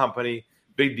 big company,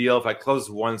 big deal. If I close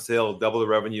one sale, double the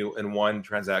revenue in one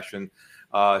transaction.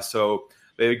 So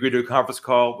they agreed to a conference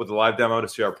call with a live demo to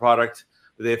see our product.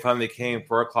 The day finally came,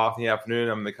 4 o'clock in the afternoon.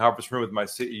 I'm in the conference room with my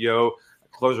CEO,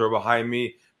 closer behind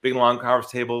me, big long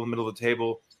conference table in the middle of the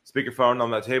table, speakerphone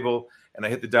on that table, and I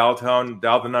hit the dial tone,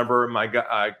 dial the number.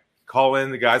 I call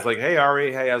in. The guy's like, "Hey,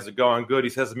 Ari, hey, how's it going?" Good.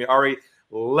 He says to me, "Ari,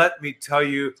 let me tell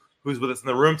you who's with us in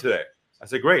the room today." I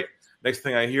said, "Great." Next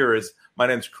thing I hear is, "My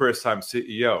name's Chris. I'm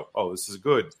CEO." "Oh, this is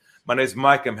good." "My name's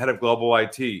Mike. I'm head of global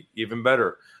IT." Even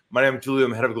better. "My name's Julie.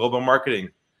 I'm head of global marketing."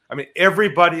 I mean,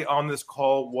 everybody on this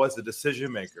call was a decision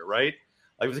maker, right?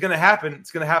 Like, if it's going to happen, it's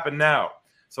going to happen now.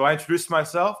 So I introduced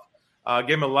myself, gave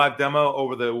them a live demo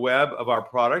over the web of our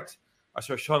product. I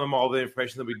started showing them all the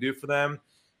information that we do for them.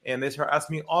 And they started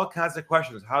asking me all kinds of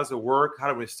questions. How does it work?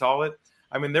 How do we install it?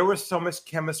 I mean, there was so much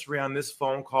chemistry on this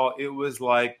phone call. It was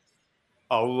like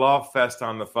a love fest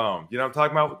on the phone. You know what I'm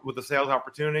talking about with the sales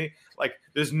opportunity? Like,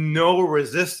 there's no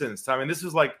resistance. I mean, this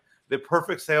is like the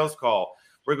perfect sales call.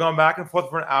 We're going back and forth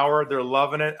for an hour. They're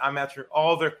loving it. I'm answering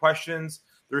all their questions.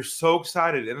 They're so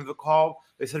excited. End of the call,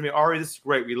 they said to me, "Ari, this is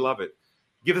great. We love it.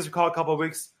 Give us a call a couple of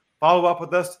weeks. Follow up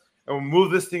with us, and we'll move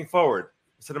this thing forward."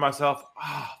 I said to myself,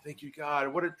 thank you, God.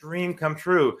 What a dream come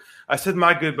true. I said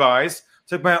my goodbyes,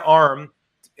 took my arm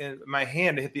and my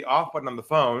hand to hit the off button on the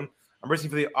phone. I'm reaching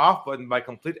for the off button. By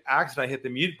complete accident, I hit the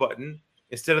mute button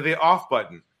instead of the off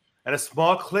button. And a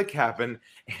small click happened,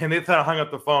 and they thought I hung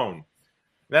up the phone.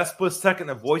 That split second,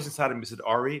 a voice inside of me said,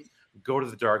 "Ari, go to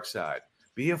the dark side.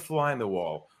 Be a fly in the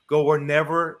wall. Go where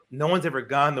no one's ever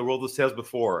gone in the world of sales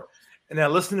before." And I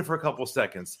listened for a couple of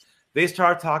seconds. They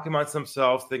started talking amongst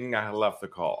themselves, thinking I had left the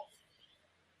call.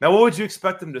 Now, what would you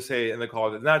expect them to say in the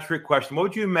call? It's not a trick question. What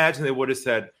would you imagine they would have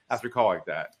said after a call like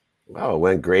that? "Oh, it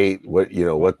went great. What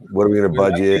are we going to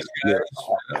budget?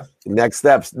 Next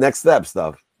steps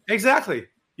stuff." Exactly.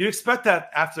 You'd expect that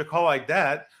after a call like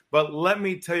that. But let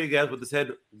me tell you guys what they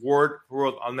said word for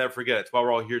word. I'll never forget it. It's why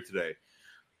we're all here today.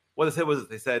 What they said was,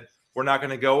 they said, "We're not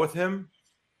going to go with him.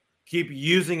 Keep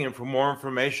using him for more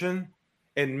information,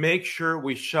 and make sure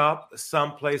we shop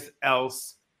someplace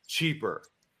else cheaper."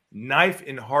 Knife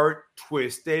in heart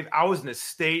twist. Dave, I was in a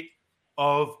state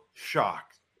of shock.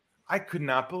 I could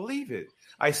not believe it.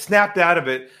 I snapped out of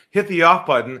it, hit the off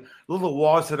button. A little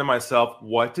wall, said to myself,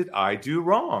 what did I do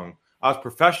wrong? I was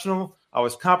professional. I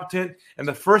was competent. And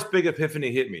the first big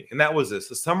epiphany hit me. And that was this.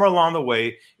 So somewhere along the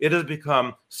way, it has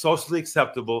become socially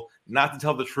acceptable not to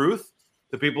tell the truth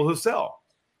to people who sell,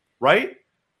 right?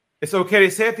 It's okay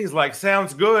to say things like,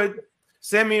 "Sounds good.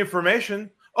 Send me information."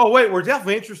 "Oh, wait, we're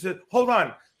definitely interested. Hold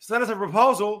on. Send us a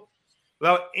proposal,"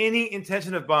 without any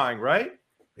intention of buying, right?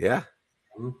 Yeah.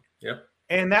 Yep.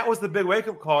 And that was the big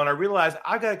wake-up call. And I realized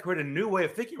I got to create a new way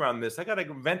of thinking around this. I got to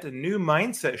invent a new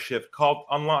mindset shift called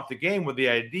Unlock the Game, where the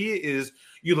idea is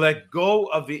you let go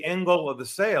of the end goal of the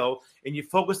sale and you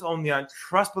focus only on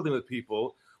trust building with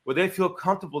people, where they feel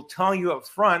comfortable telling you up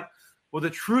front what the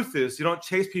truth is. You don't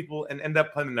chase people and end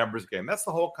up playing the numbers game. That's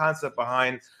the whole concept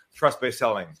behind trust-based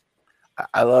selling.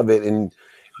 I love it. And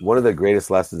one of the greatest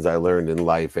lessons I learned in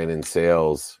life and in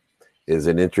sales is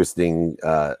an interesting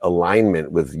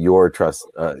alignment with your trust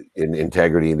in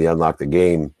integrity and the Unlock the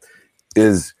Game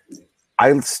is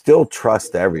I still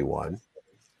trust everyone,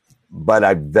 but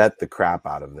I vet the crap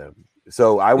out of them.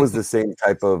 So I was the same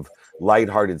type of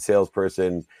lighthearted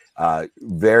salesperson,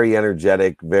 very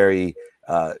energetic, very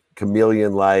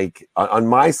chameleon-like. On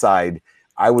my side,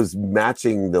 I was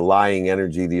matching the lying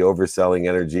energy, the overselling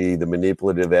energy, the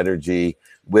manipulative energy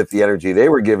with the energy they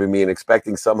were giving me and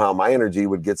expecting somehow my energy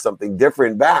would get something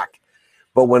different back.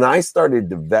 But when I started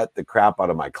to vet the crap out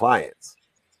of my clients,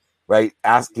 right,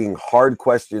 asking hard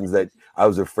questions that I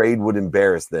was afraid would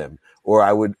embarrass them or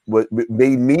what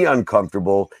made me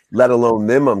uncomfortable, let alone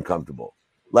them uncomfortable.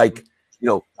 Like,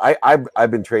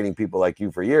 I've been training people like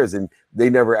you for years, and they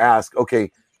never ask,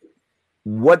 okay,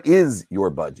 what is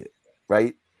your budget,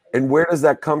 right? And where does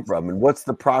that come from? And what's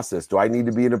the process? Do I need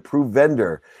to be an approved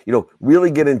vendor? Really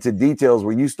get into details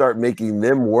where you start making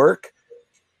them work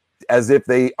as if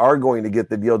they are going to get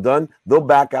the deal done. They'll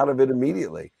back out of it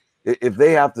immediately. If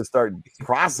they have to start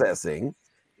processing,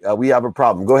 we have a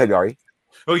problem. Go ahead, Ari.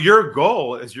 Well, your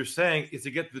goal, as you're saying, is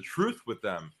to get the truth with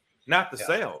them, not the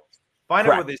sale. Find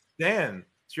out where they stand.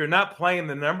 So you're not playing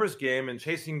the numbers game and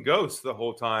chasing ghosts the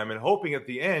whole time and hoping at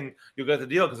the end you'll get the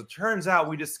deal. Because it turns out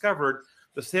we discovered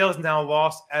the sale is now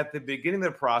lost at the beginning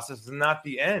of the process and not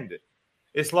the end.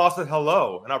 It's lost at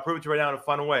hello, and I'll prove it to you right now in a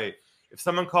fun way. If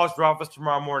someone calls your office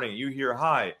tomorrow morning, you hear,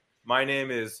 hi, my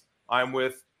name is, I'm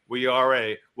with, we are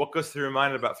a, what goes through your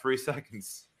mind in about 3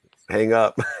 seconds? Hang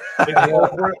up.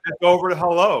 It's over to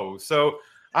hello. So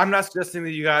I'm not suggesting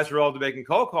that you guys are all making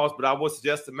cold calls, but I will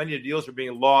suggest that many of the deals are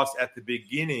being lost at the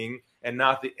beginning and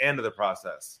not the end of the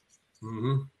process.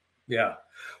 Mm-hmm. Yeah.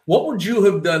 What would you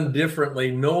have done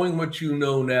differently, knowing what you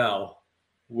know now,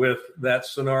 with that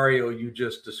scenario you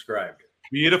just described?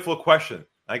 Beautiful question.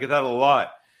 I get that a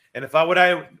lot. And if what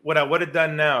I would have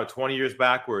done now, 20 years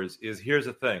backwards, is here's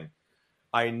the thing.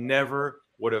 I never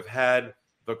would have had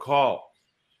the call.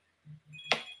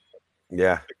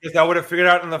 Yeah. Because I would have figured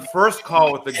out in the first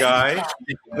call with the guy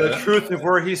the truth of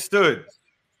where he stood.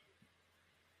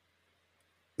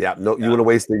 Yeah. No, you would have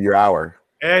wasted your hour.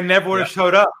 And never would have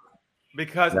showed up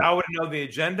because I would have known the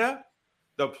agenda,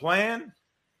 the plan.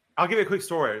 I'll give you a quick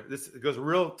story. This goes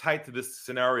real tight to this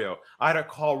scenario. I had a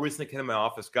call recently, came to my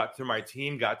office, got through my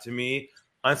team, got to me,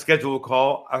 unscheduled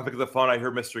call. I picked up the phone. I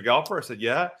heard Mr. Galper. I said,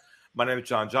 yeah. My name is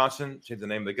John Johnson. Changed the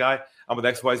name of the guy. I'm with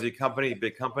XYZ company,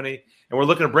 big company. And we're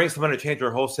looking to bring someone to change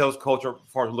our whole sales culture.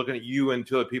 We're looking at you and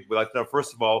two other people. We'd like to know,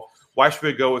 first of all, why should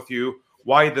we go with you?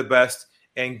 Why are you the best?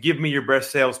 And give me your best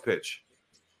sales pitch.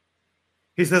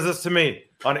 He says this to me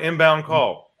on an inbound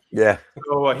call. Yeah.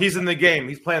 So he's in the game.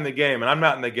 He's playing the game, and I'm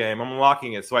not in the game. I'm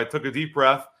unlocking it. So I took a deep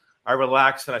breath. I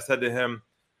relaxed, and I said to him,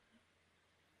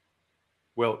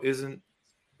 well, isn't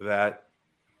that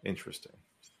interesting?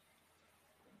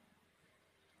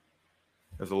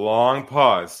 There's a long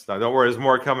pause. Now, don't worry. There's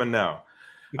more coming now.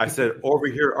 I said, over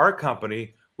here at our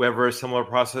company, we have a very similar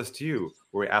process to you,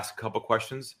 where we ask a couple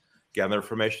questions, gather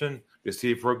information, to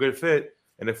see if we're a good fit.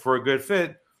 And if we're a good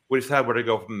fit, we decide where to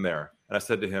go from there. And I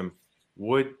said to him,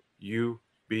 would you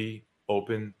be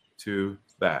open to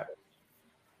that?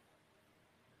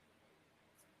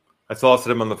 That's all I said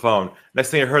to him on the phone. Next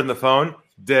thing I heard on the phone,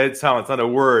 dead silence, not a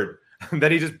word. And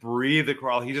then he just breathed the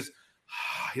crawl.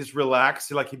 He's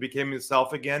relaxed, like he became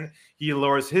himself again. He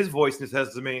lowers his voice and he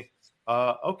says to me,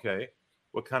 okay,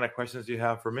 what kind of questions do you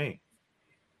have for me?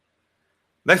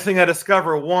 Next thing I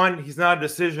discover, 1, he's not a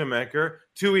decision maker.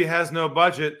 2, he has no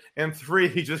budget. And 3,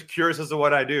 he's just curious as to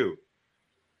what I do.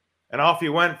 And off he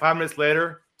went. 5 minutes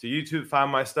later to YouTube,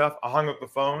 find my stuff. I hung up the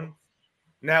phone.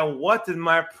 Now, what did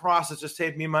my process just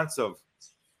save me months of?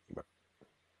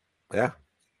 Yeah.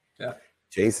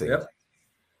 Chasing. Yep.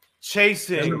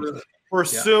 Chasing.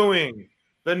 Pursuing.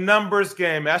 The numbers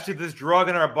game. Actually, this drug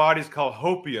in our bodies called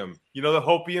hopium. You know the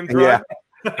hopium drug?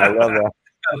 Yeah. I love that.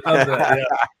 I love that,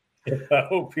 yeah.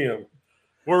 Hopium.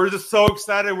 We're just so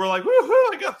excited. We're like,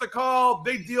 woohoo, I got the call.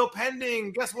 Big deal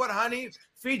pending. Guess what, honey?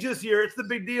 Fiji's here. It's the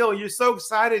big deal. You're so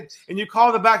excited. And you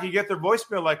call the back. You get their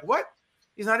voicemail like, what?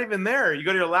 He's not even there. You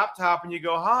go to your laptop and you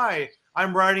go, hi,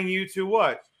 I'm writing you to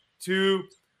what? To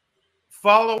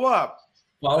follow up.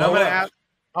 I'm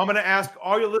going to ask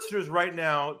all your listeners right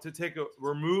now to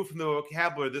remove from the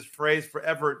vocabulary this phrase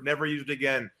forever, never use it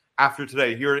again after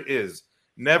today. Here it is.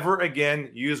 Never again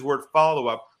use the word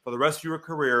follow-up for the rest of your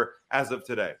career as of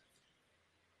today.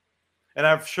 And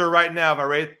I'm sure right now, if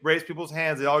I raise people's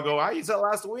hands, they all go, I used that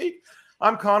last week.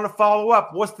 I'm calling to follow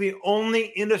up. What's the only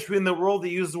industry in the world that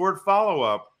uses the word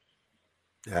follow-up?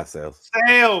 Yeah, sales.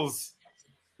 Sales.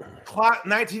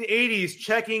 1980s,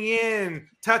 checking in,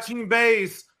 touching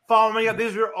base, following up.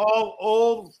 These are all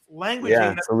old language.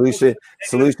 Yeah,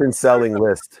 solution selling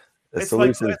list. It's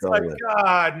like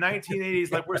God,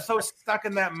 1980s. Like we're so stuck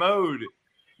in that mode.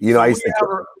 You know,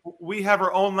 we have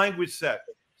our own language set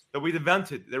that we've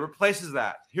invented that replaces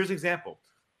that. Here's an example.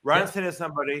 Rather than saying to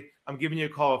somebody, I'm giving you a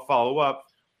call to follow up,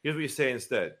 here's what you say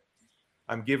instead.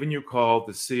 I'm giving you a call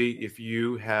to see if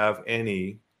you have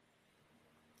any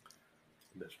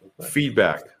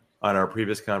feedback on our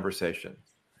previous conversation,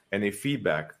 any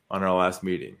feedback on our last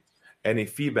meeting, any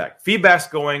feedback. Feedback's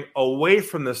going away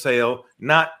from the sale,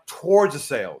 not towards the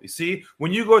sale. You see,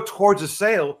 when you go towards the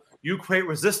sale, you create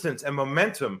resistance and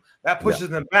momentum. That pushes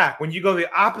them back. When you go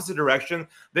the opposite direction,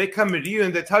 they come to you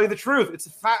and they tell you the truth. It's a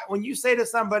fact. When you say to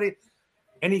somebody,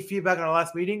 any feedback on our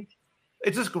last meeting,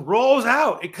 it just rolls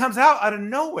out. It comes out of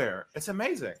nowhere. It's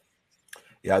amazing.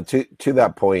 Yeah, to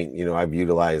that point, you know, I've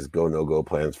utilized go, no-go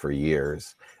plans for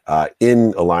years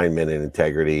in alignment and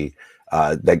integrity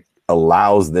that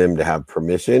allows them to have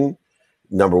permission,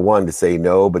 number one, to say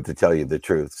no, but to tell you the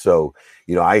truth. So,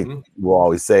 you know, I will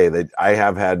always say that I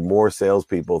have had more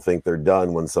salespeople think they're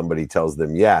done when somebody tells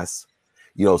them yes,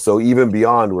 you know, so even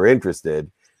beyond we're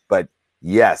interested, but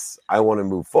yes, I want to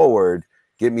move forward,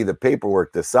 get me the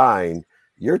paperwork to sign.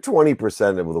 You're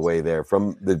 20% of the way there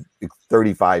from the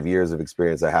 35 years of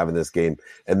experience I have in this game.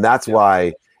 And that's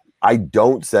why I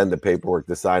don't send the paperwork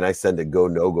to sign. I send a go,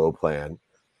 no-go plan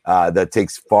that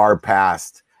takes far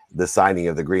past the signing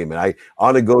of the agreement.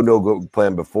 On a go, no-go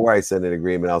plan, before I send an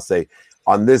agreement, I'll say,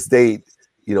 on this date,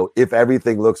 if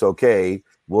everything looks okay,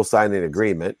 we'll sign an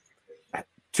agreement.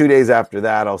 2 days after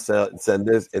that, I'll send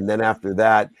this. And then after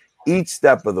that, each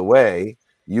step of the way,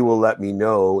 you will let me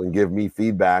know and give me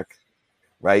feedback,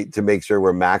 right, to make sure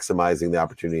we're maximizing the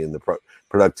opportunity and the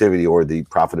productivity or the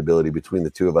profitability between the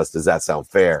two of us. Does that sound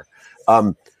fair?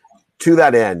 To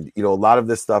that end, a lot of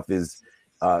this stuff is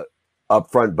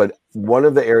upfront, but one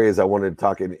of the areas I wanted to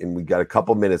talk in, and we got a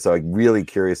couple minutes, so I'm really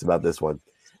curious about this one.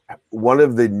 One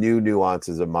of the new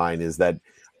nuances of mine is that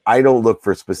I don't look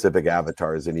for specific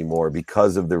avatars anymore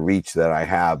because of the reach that I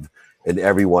have and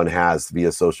everyone has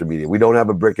via social media. We don't have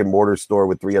a brick and mortar store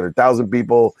with 300,000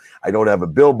 people. I don't have a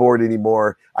billboard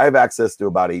anymore. I have access to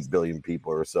about 8 billion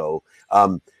people or so.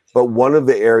 But one of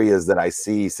the areas that I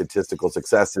see statistical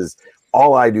success is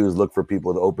all I do is look for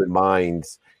people with open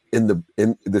minds in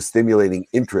the stimulating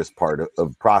interest part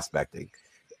of prospecting.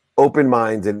 Open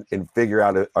minds and figure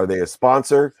out, are they a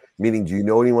sponsor? Meaning, do you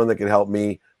know anyone that can help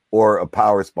me? Or a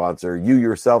power sponsor? You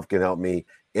yourself can help me,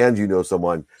 and you know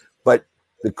someone. But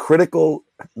the critical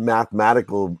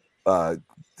mathematical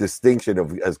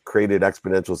distinction has created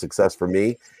exponential success for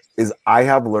me is I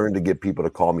have learned to get people to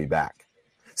call me back.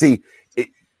 See,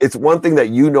 it's one thing that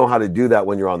you know how to do that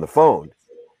when you're on the phone,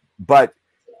 but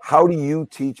how do you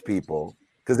teach people?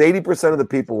 Because 80% of the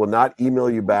people will not email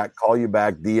you back, call you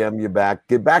back, DM you back,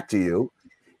 get back to you,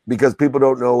 because people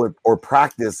don't know or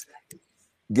practice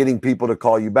getting people to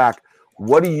call you back.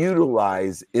 What do you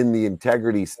utilize in the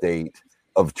integrity state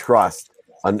of trust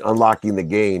on unlocking the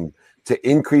game to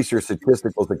increase your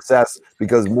statistical success,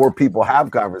 because more people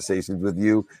have conversations with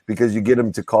you because you get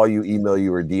them to call you, email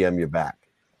you, or DM you back?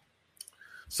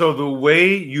 So the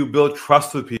way you build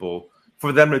trust with people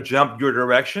for them to jump your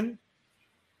direction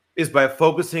is by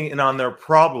focusing in on their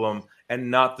problem and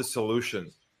not the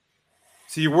solution.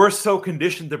 See, we're so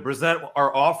conditioned to present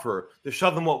our offer, to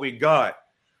show them what we got.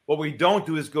 What we don't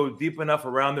do is go deep enough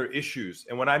around their issues.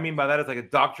 And what I mean by that is like a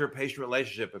doctor-patient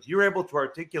relationship. If you're able to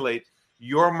articulate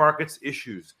your market's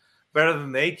issues better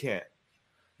than they can,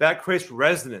 that creates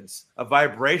resonance, a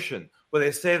vibration, where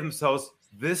they say to themselves,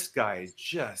 this guy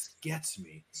just gets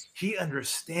me. He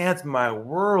understands my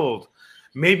world.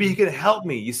 Maybe he can help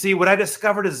me. You see, what I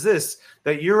discovered is this,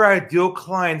 that your ideal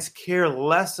clients care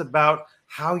less about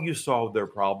how you solve their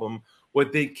problem.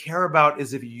 What they care about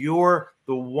is if you're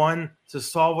the one to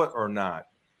solve it or not.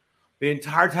 The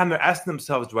entire time they're asking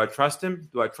themselves, do I trust him?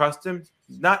 Do I trust him?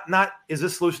 Not is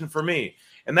this solution for me?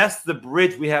 And that's the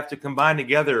bridge we have to combine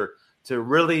together to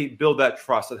really build that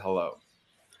trust at hello.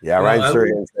 Yeah, Ryan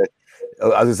Sertan said, I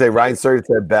was gonna say, Ryan Sertan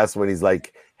said best when he's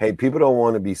like, hey, people don't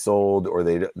want to be sold, or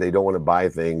they don't want to buy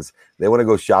things. They want to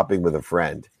go shopping with a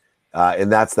friend.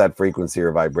 And that's that frequency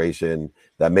or vibration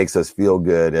that makes us feel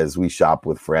good as we shop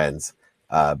with friends.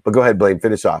 But go ahead, Blaine,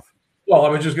 finish off. Well, I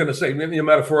was just going to say,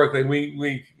 metaphorically,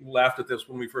 we laughed at this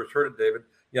when we first heard it, David.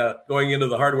 Yeah, going into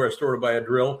the hardware store to buy a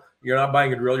drill. You're not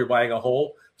buying a drill, you're buying a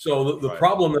hole. So the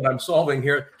problem that I'm solving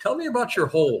here, tell me about your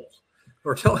holes.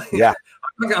 Or tell me, yeah.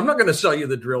 I'm not going to sell you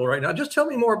the drill right now. Just tell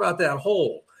me more about that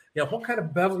hole. Yeah, what kind of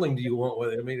beveling do you want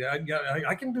with it? I mean,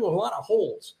 I can do a lot of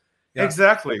holes. Yeah.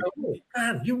 Exactly.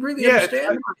 Man, you really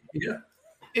understand. Yeah.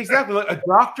 Exactly. Like a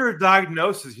doctor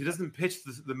diagnoses. He doesn't pitch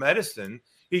the medicine.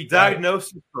 He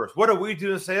diagnoses first. What do we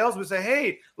do in sales? We say,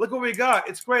 hey, look what we got.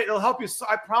 It's great. It'll help you.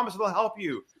 I promise it'll help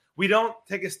you. We don't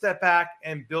take a step back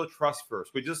and build trust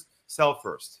first. We just sell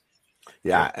first.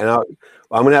 Yeah. And I'm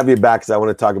going to have you back because I want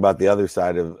to talk about the other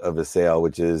side of a sale,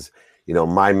 which is,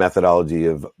 my methodology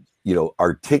of,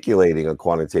 articulating a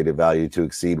quantitative value to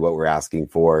exceed what we're asking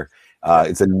for.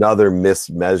 It's another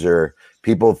mismeasure.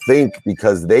 People think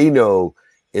because they know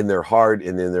in their heart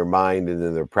and in their mind and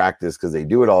in their practice, because they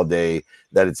do it all day,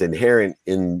 that it's inherent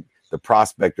in the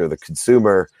prospect or the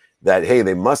consumer that, hey,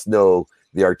 they must know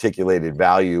the articulated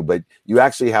value, but you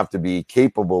actually have to be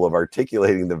capable of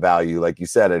articulating the value, like you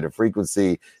said, at a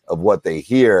frequency of what they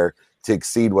hear to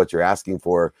exceed what you're asking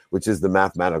for, which is the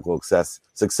mathematical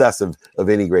success of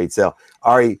any great sale.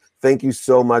 Ari, thank you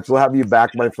so much. We'll have you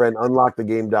back, my friend.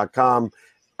 Unlockthegame.com,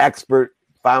 expert,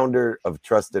 founder of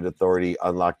Trusted Authority,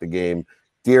 Unlock the Game.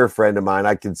 Dear friend of mine,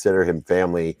 I consider him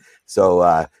family.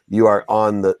 So you are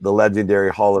on the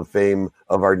legendary Hall of Fame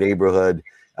of our neighborhood.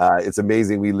 It's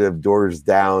amazing. We lived doors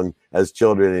down as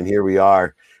children, and here we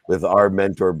are with our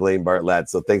mentor, Blaine Bartlett.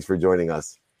 So thanks for joining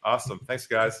us. Awesome. Thanks,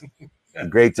 guys.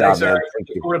 Great job, man.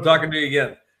 We're talking to you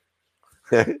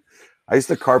again. I used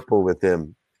to carpool with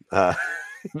him.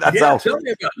 Tell me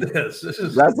about this.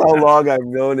 That's how long I've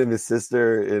known him, his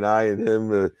sister and I and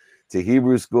him to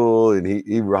Hebrew school and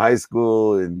Hebrew high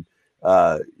school. And,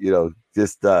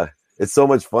 it's so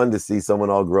much fun to see someone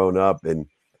all grown up and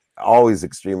always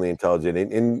extremely intelligent.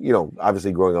 And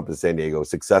obviously growing up in San Diego,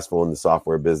 successful in the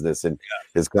software business, and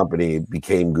his company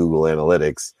became Google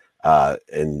Analytics.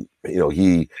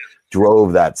 He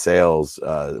drove that sales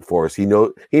for us. He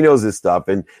knows his stuff.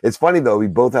 And it's funny though, we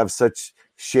both have such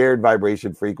shared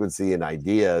vibration frequency and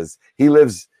ideas. He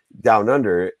lives down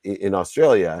under in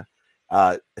Australia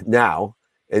now,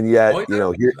 and yet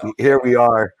here we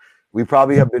are. We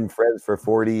probably have been friends for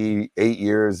 48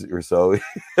 years or so,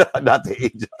 not to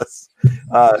age us.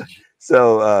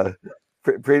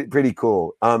 Pretty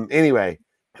cool. Anyway,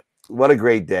 what a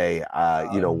great day.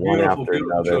 One after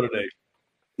another.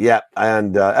 Yeah,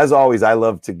 and as always, I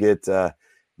love to get the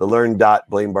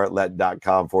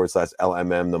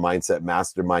learn.blainebartlett.com/LMM, the Mindset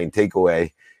Mastermind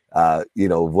takeaway.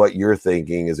 What you're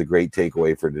thinking is a great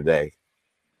takeaway for today.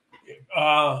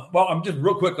 Well, I'm just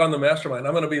real quick on the mastermind.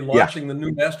 I'm going to be launching the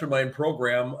new mastermind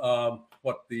program.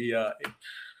 The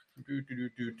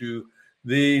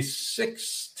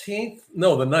 16th?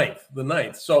 No, the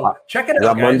 9th. So check it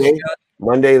out, guys.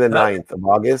 Monday the 9th of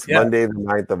August. Yeah. Monday the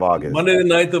 9th of August. Monday the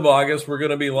 9th of August. We're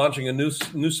going to be launching a new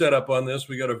setup on this.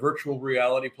 We got a virtual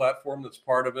reality platform that's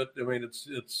part of it. I mean, it's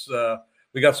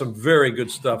we got some very good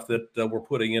stuff that we're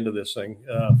putting into this thing.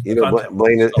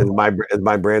 Blaine, as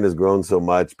my brand has grown so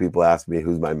much, people ask me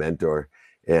who's my mentor,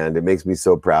 and it makes me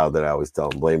so proud that I always tell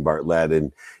them Blaine Bartlett.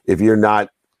 And if you're not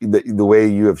the way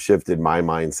you have shifted my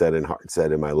mindset and heart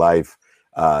set in my life,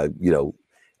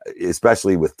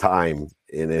 especially with time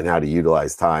and how to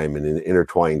utilize time and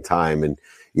intertwine time, and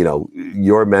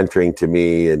your mentoring to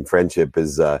me and friendship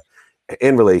is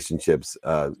in relationships,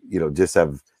 just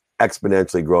have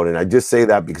exponentially grown. And I just say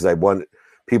that because I want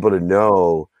people to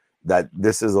know that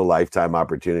this is a lifetime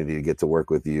opportunity to get to work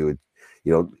with you.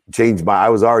 I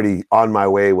was already on my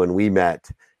way when we met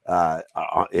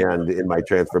and in my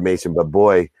transformation, but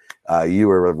boy, you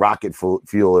were a rocket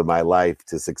fuel in my life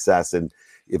to success. And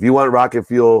if you want rocket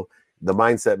fuel, the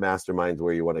Mindset Mastermind is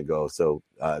where you want to go. So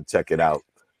check it out.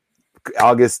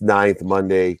 August 9th,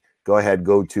 Monday. Go ahead,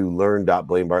 go to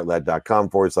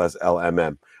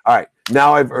learn.blainebartlett.com/LMM. All right.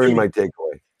 Now I've earned my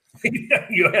takeaway.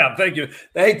 You have. Thank you.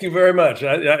 Thank you very much.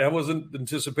 I wasn't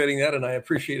anticipating that, and I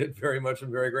appreciate it very much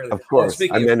and very greatly. Of course.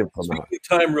 Speaking of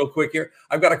time real quick here,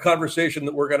 I've got a conversation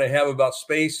that we're going to have about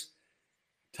space,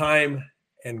 time,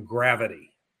 and gravity.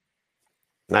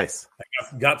 Nice. I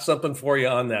got something for you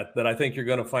on that I think you're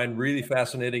going to find really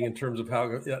fascinating in terms of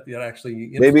how it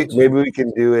actually. Maybe we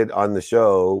can do it on the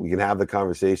show. We can have the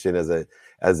conversation as a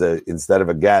instead of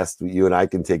a guest, you and I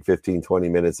can take 15, 20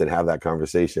 minutes and have that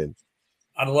conversation.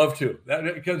 I'd love to,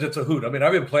 because it's a hoot. I mean,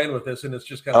 I've been playing with this and it's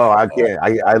just kind of. I can't.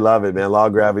 I love it, man. Law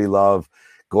of gravity, love,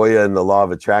 Goya, and the law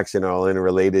of attraction are all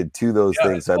interrelated to those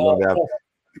things. So I'd love to have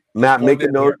Matt make a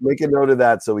note of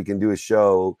that so we can do a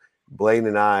show, Blaine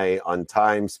and I, on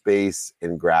time, space,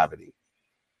 and gravity.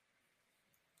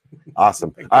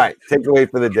 Awesome. All right, takeaway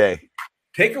for the day.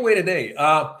 Takeaway today.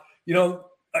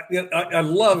 I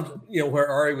loved where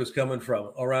Ari was coming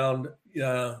from around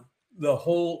the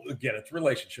whole. Again, it's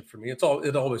relationship for me.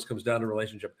 It always comes down to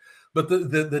relationship, but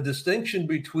the distinction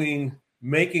between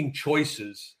making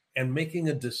choices and making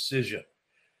a decision.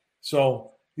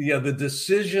 So the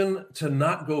decision to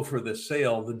not go for the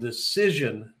sale, the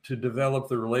decision to develop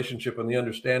the relationship and the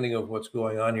understanding of what's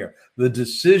going on here, the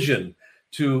decision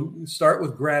to start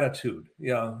with gratitude,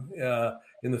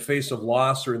 in the face of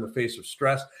loss or in the face of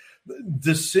stress.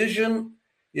 Decision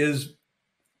is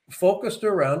focused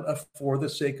around for the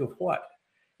sake of what?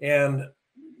 And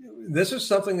this is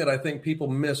something that I think people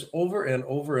miss over and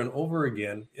over and over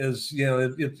again is,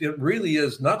 it really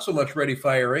is not so much ready,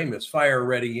 fire, aim. It's fire,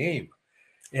 ready, aim.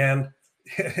 And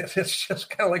it's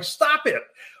just kind of like, stop it.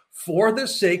 For the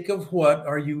sake of what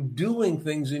are you doing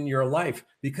things in your life?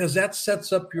 Because that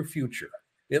sets up your future.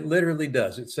 It literally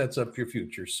does. It sets up your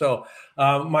future. So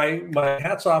my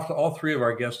hats off to all three of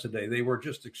our guests today. They were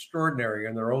just extraordinary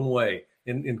in their own way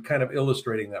in kind of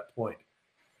illustrating that point.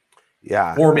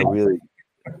 Yeah, for me.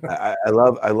 I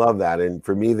love that. And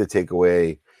for me, the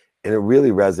takeaway, and it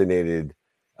really resonated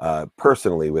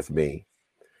personally with me.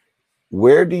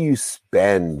 Where do you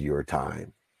spend your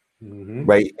time? Mm-hmm.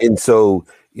 Right. And so,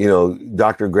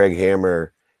 Dr. Greg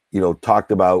Hammer,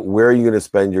 talked about where are you going to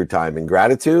spend your time, in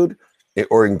gratitude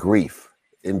or in grief,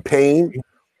 in pain,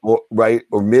 or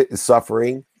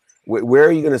suffering? Where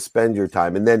are you going to spend your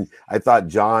time? And then I thought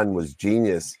John was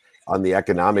genius on the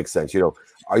economic sense.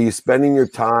 Are you spending your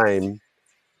time,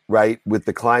 right, with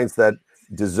the clients that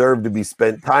deserve to be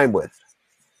spent time with?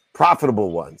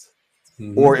 profitable ones,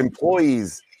 or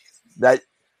employees that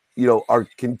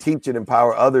can teach and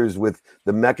empower others with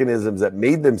the mechanisms that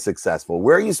made them successful?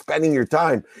 Where are you spending your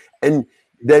time? And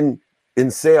then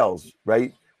in sales,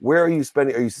 right? Where are you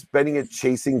spending? Are you spending it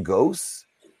chasing ghosts?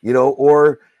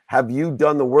 Or have you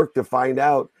done the work to find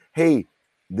out, hey,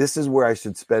 this is where I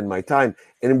should spend my time?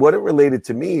 And what it related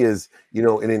to me is,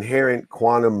 an inherent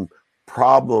quantum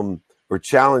problem or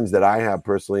challenge that I have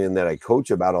personally and that I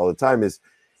coach about all the time is,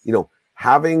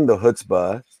 having the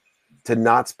chutzpah to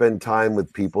not spend time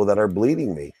with people that are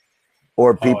bleeding me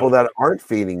or people that aren't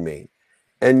feeding me.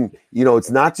 And,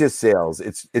 it's not just sales.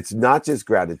 It's not just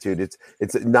gratitude.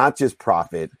 It's not just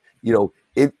profit.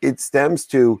 It stems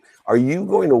to, are you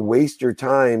going to waste your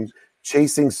time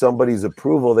chasing somebody's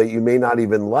approval that you may not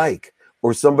even like,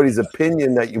 or somebody's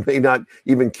opinion that you may not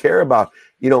even care about?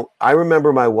 I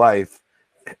remember my wife,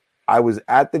 I was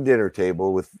at the dinner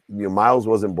table with, Miles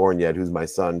wasn't born yet, who's my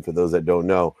son, for those that don't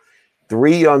know,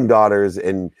 3 young daughters,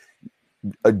 and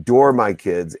adore my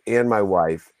kids and my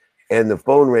wife. And the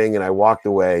phone rang and I walked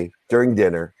away during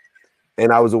dinner,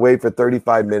 and I was away for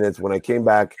 35 minutes. When I came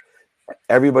back,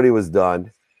 everybody was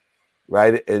done,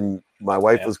 right? And my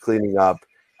wife was cleaning up.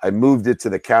 I moved it to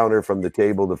the counter from the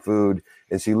table, the food,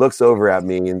 and she looks over at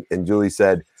me and Julie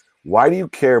said, why do you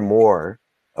care more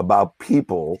about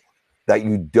people that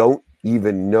you don't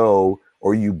even know,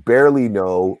 or you barely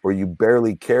know, or you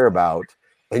barely care about,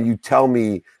 and you tell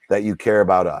me that you care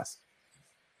about us?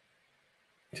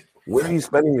 Where are you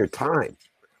spending your time?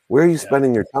 Where are you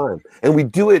spending your time? And we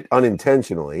do it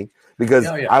unintentionally, because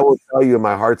I will tell you in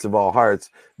my hearts of all hearts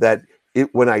that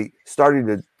when I started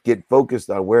to get focused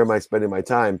on where am I spending my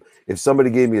time, if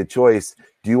somebody gave me a choice,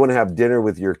 do you want to have dinner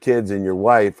with your kids and your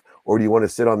wife, or do you want to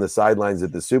sit on the sidelines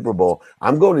at the Super Bowl?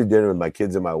 I'm going to dinner with my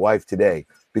kids and my wife today,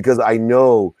 because I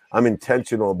know I'm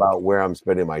intentional about where I'm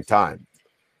spending my time.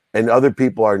 And other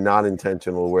people are not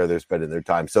intentional where they're spending their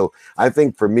time. So I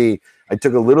think for me, I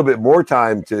took a little bit more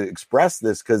time to express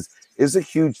this, because it's a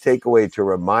huge takeaway to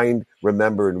remind,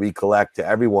 remember, and recollect to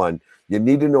everyone. You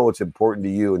need to know what's important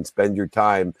to you and spend your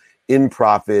time in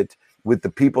profit with the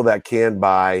people that can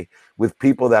buy, with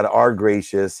people that are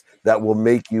gracious, that will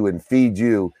make you and feed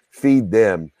you, feed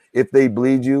them. If they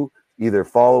bleed you, either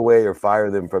fall away or fire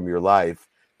them from your life,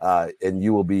 and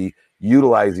you will be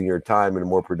utilizing your time in a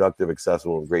more productive,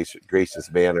 accessible, and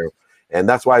gracious manner. And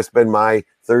that's why I spend my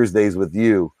Thursdays with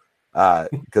you,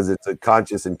 because it's a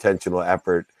conscious, intentional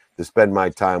effort to spend my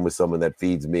time with someone that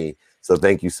feeds me. So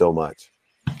thank you so much.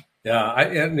 Yeah,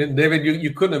 and David,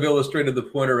 you couldn't have illustrated the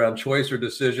point around choice or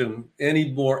decision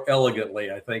any more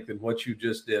elegantly, I think, than what you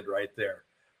just did right there.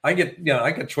 I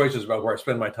get choices about where I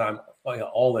spend my time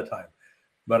all the time,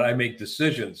 but I make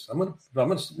decisions.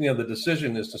 The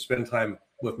decision is to spend time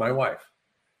with my wife.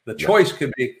 The choice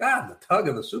could be, the tug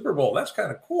of the Super Bowl. That's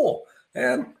kind of cool.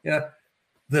 And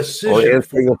decision.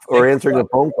 Or answering a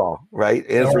phone call, right?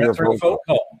 Answering a phone call.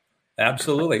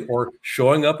 Absolutely. Or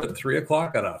showing up at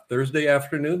 3:00 on a Thursday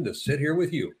afternoon to sit here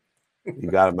with you. You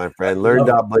got it, my friend.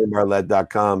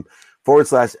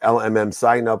 Learn.blainebarlett.com/LMM.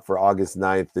 Sign up for August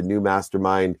 9th, the new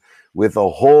mastermind with a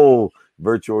whole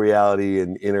virtual reality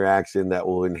and interaction that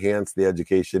will enhance the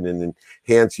education and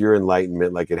enhance your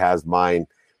enlightenment like it has mine.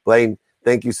 Blaine,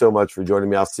 thank you so much for joining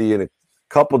me. I'll see you in a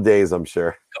couple days, I'm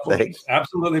sure. Thanks.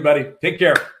 Absolutely, buddy. Take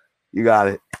care. You got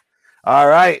it. All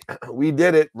right. We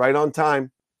did it right on time.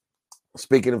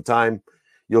 Speaking of time,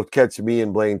 you'll catch me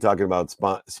and Blaine talking about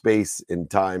space and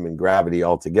time and gravity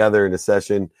all together in a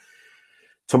session.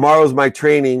 Tomorrow's my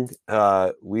training.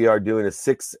 We are doing a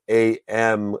 6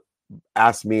 a.m.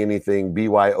 Ask Me Anything,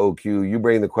 BYOQ. You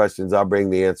bring the questions, I'll bring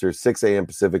the answers. 6 a.m.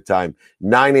 Pacific time,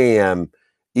 9 a.m.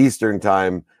 Eastern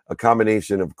time, a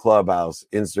combination of Clubhouse,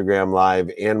 Instagram Live,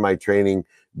 and my training.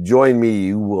 Join me.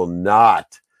 You will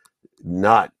not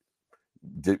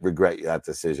regret that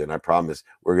decision. I promise.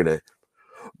 We're going to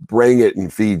bring it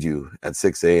and feed you at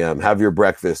 6 a.m. Have your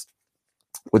breakfast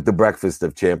with the Breakfast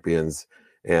of Champions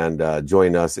and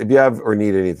join us. If you have or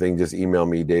need anything, just email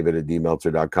me,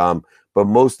 david@dmeltzer.com. But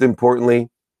most importantly,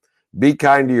 be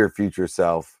kind to your future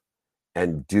self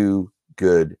and do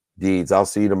good deeds. I'll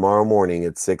see you tomorrow morning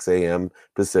at 6 a.m.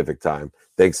 Pacific time.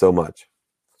 Thanks so much.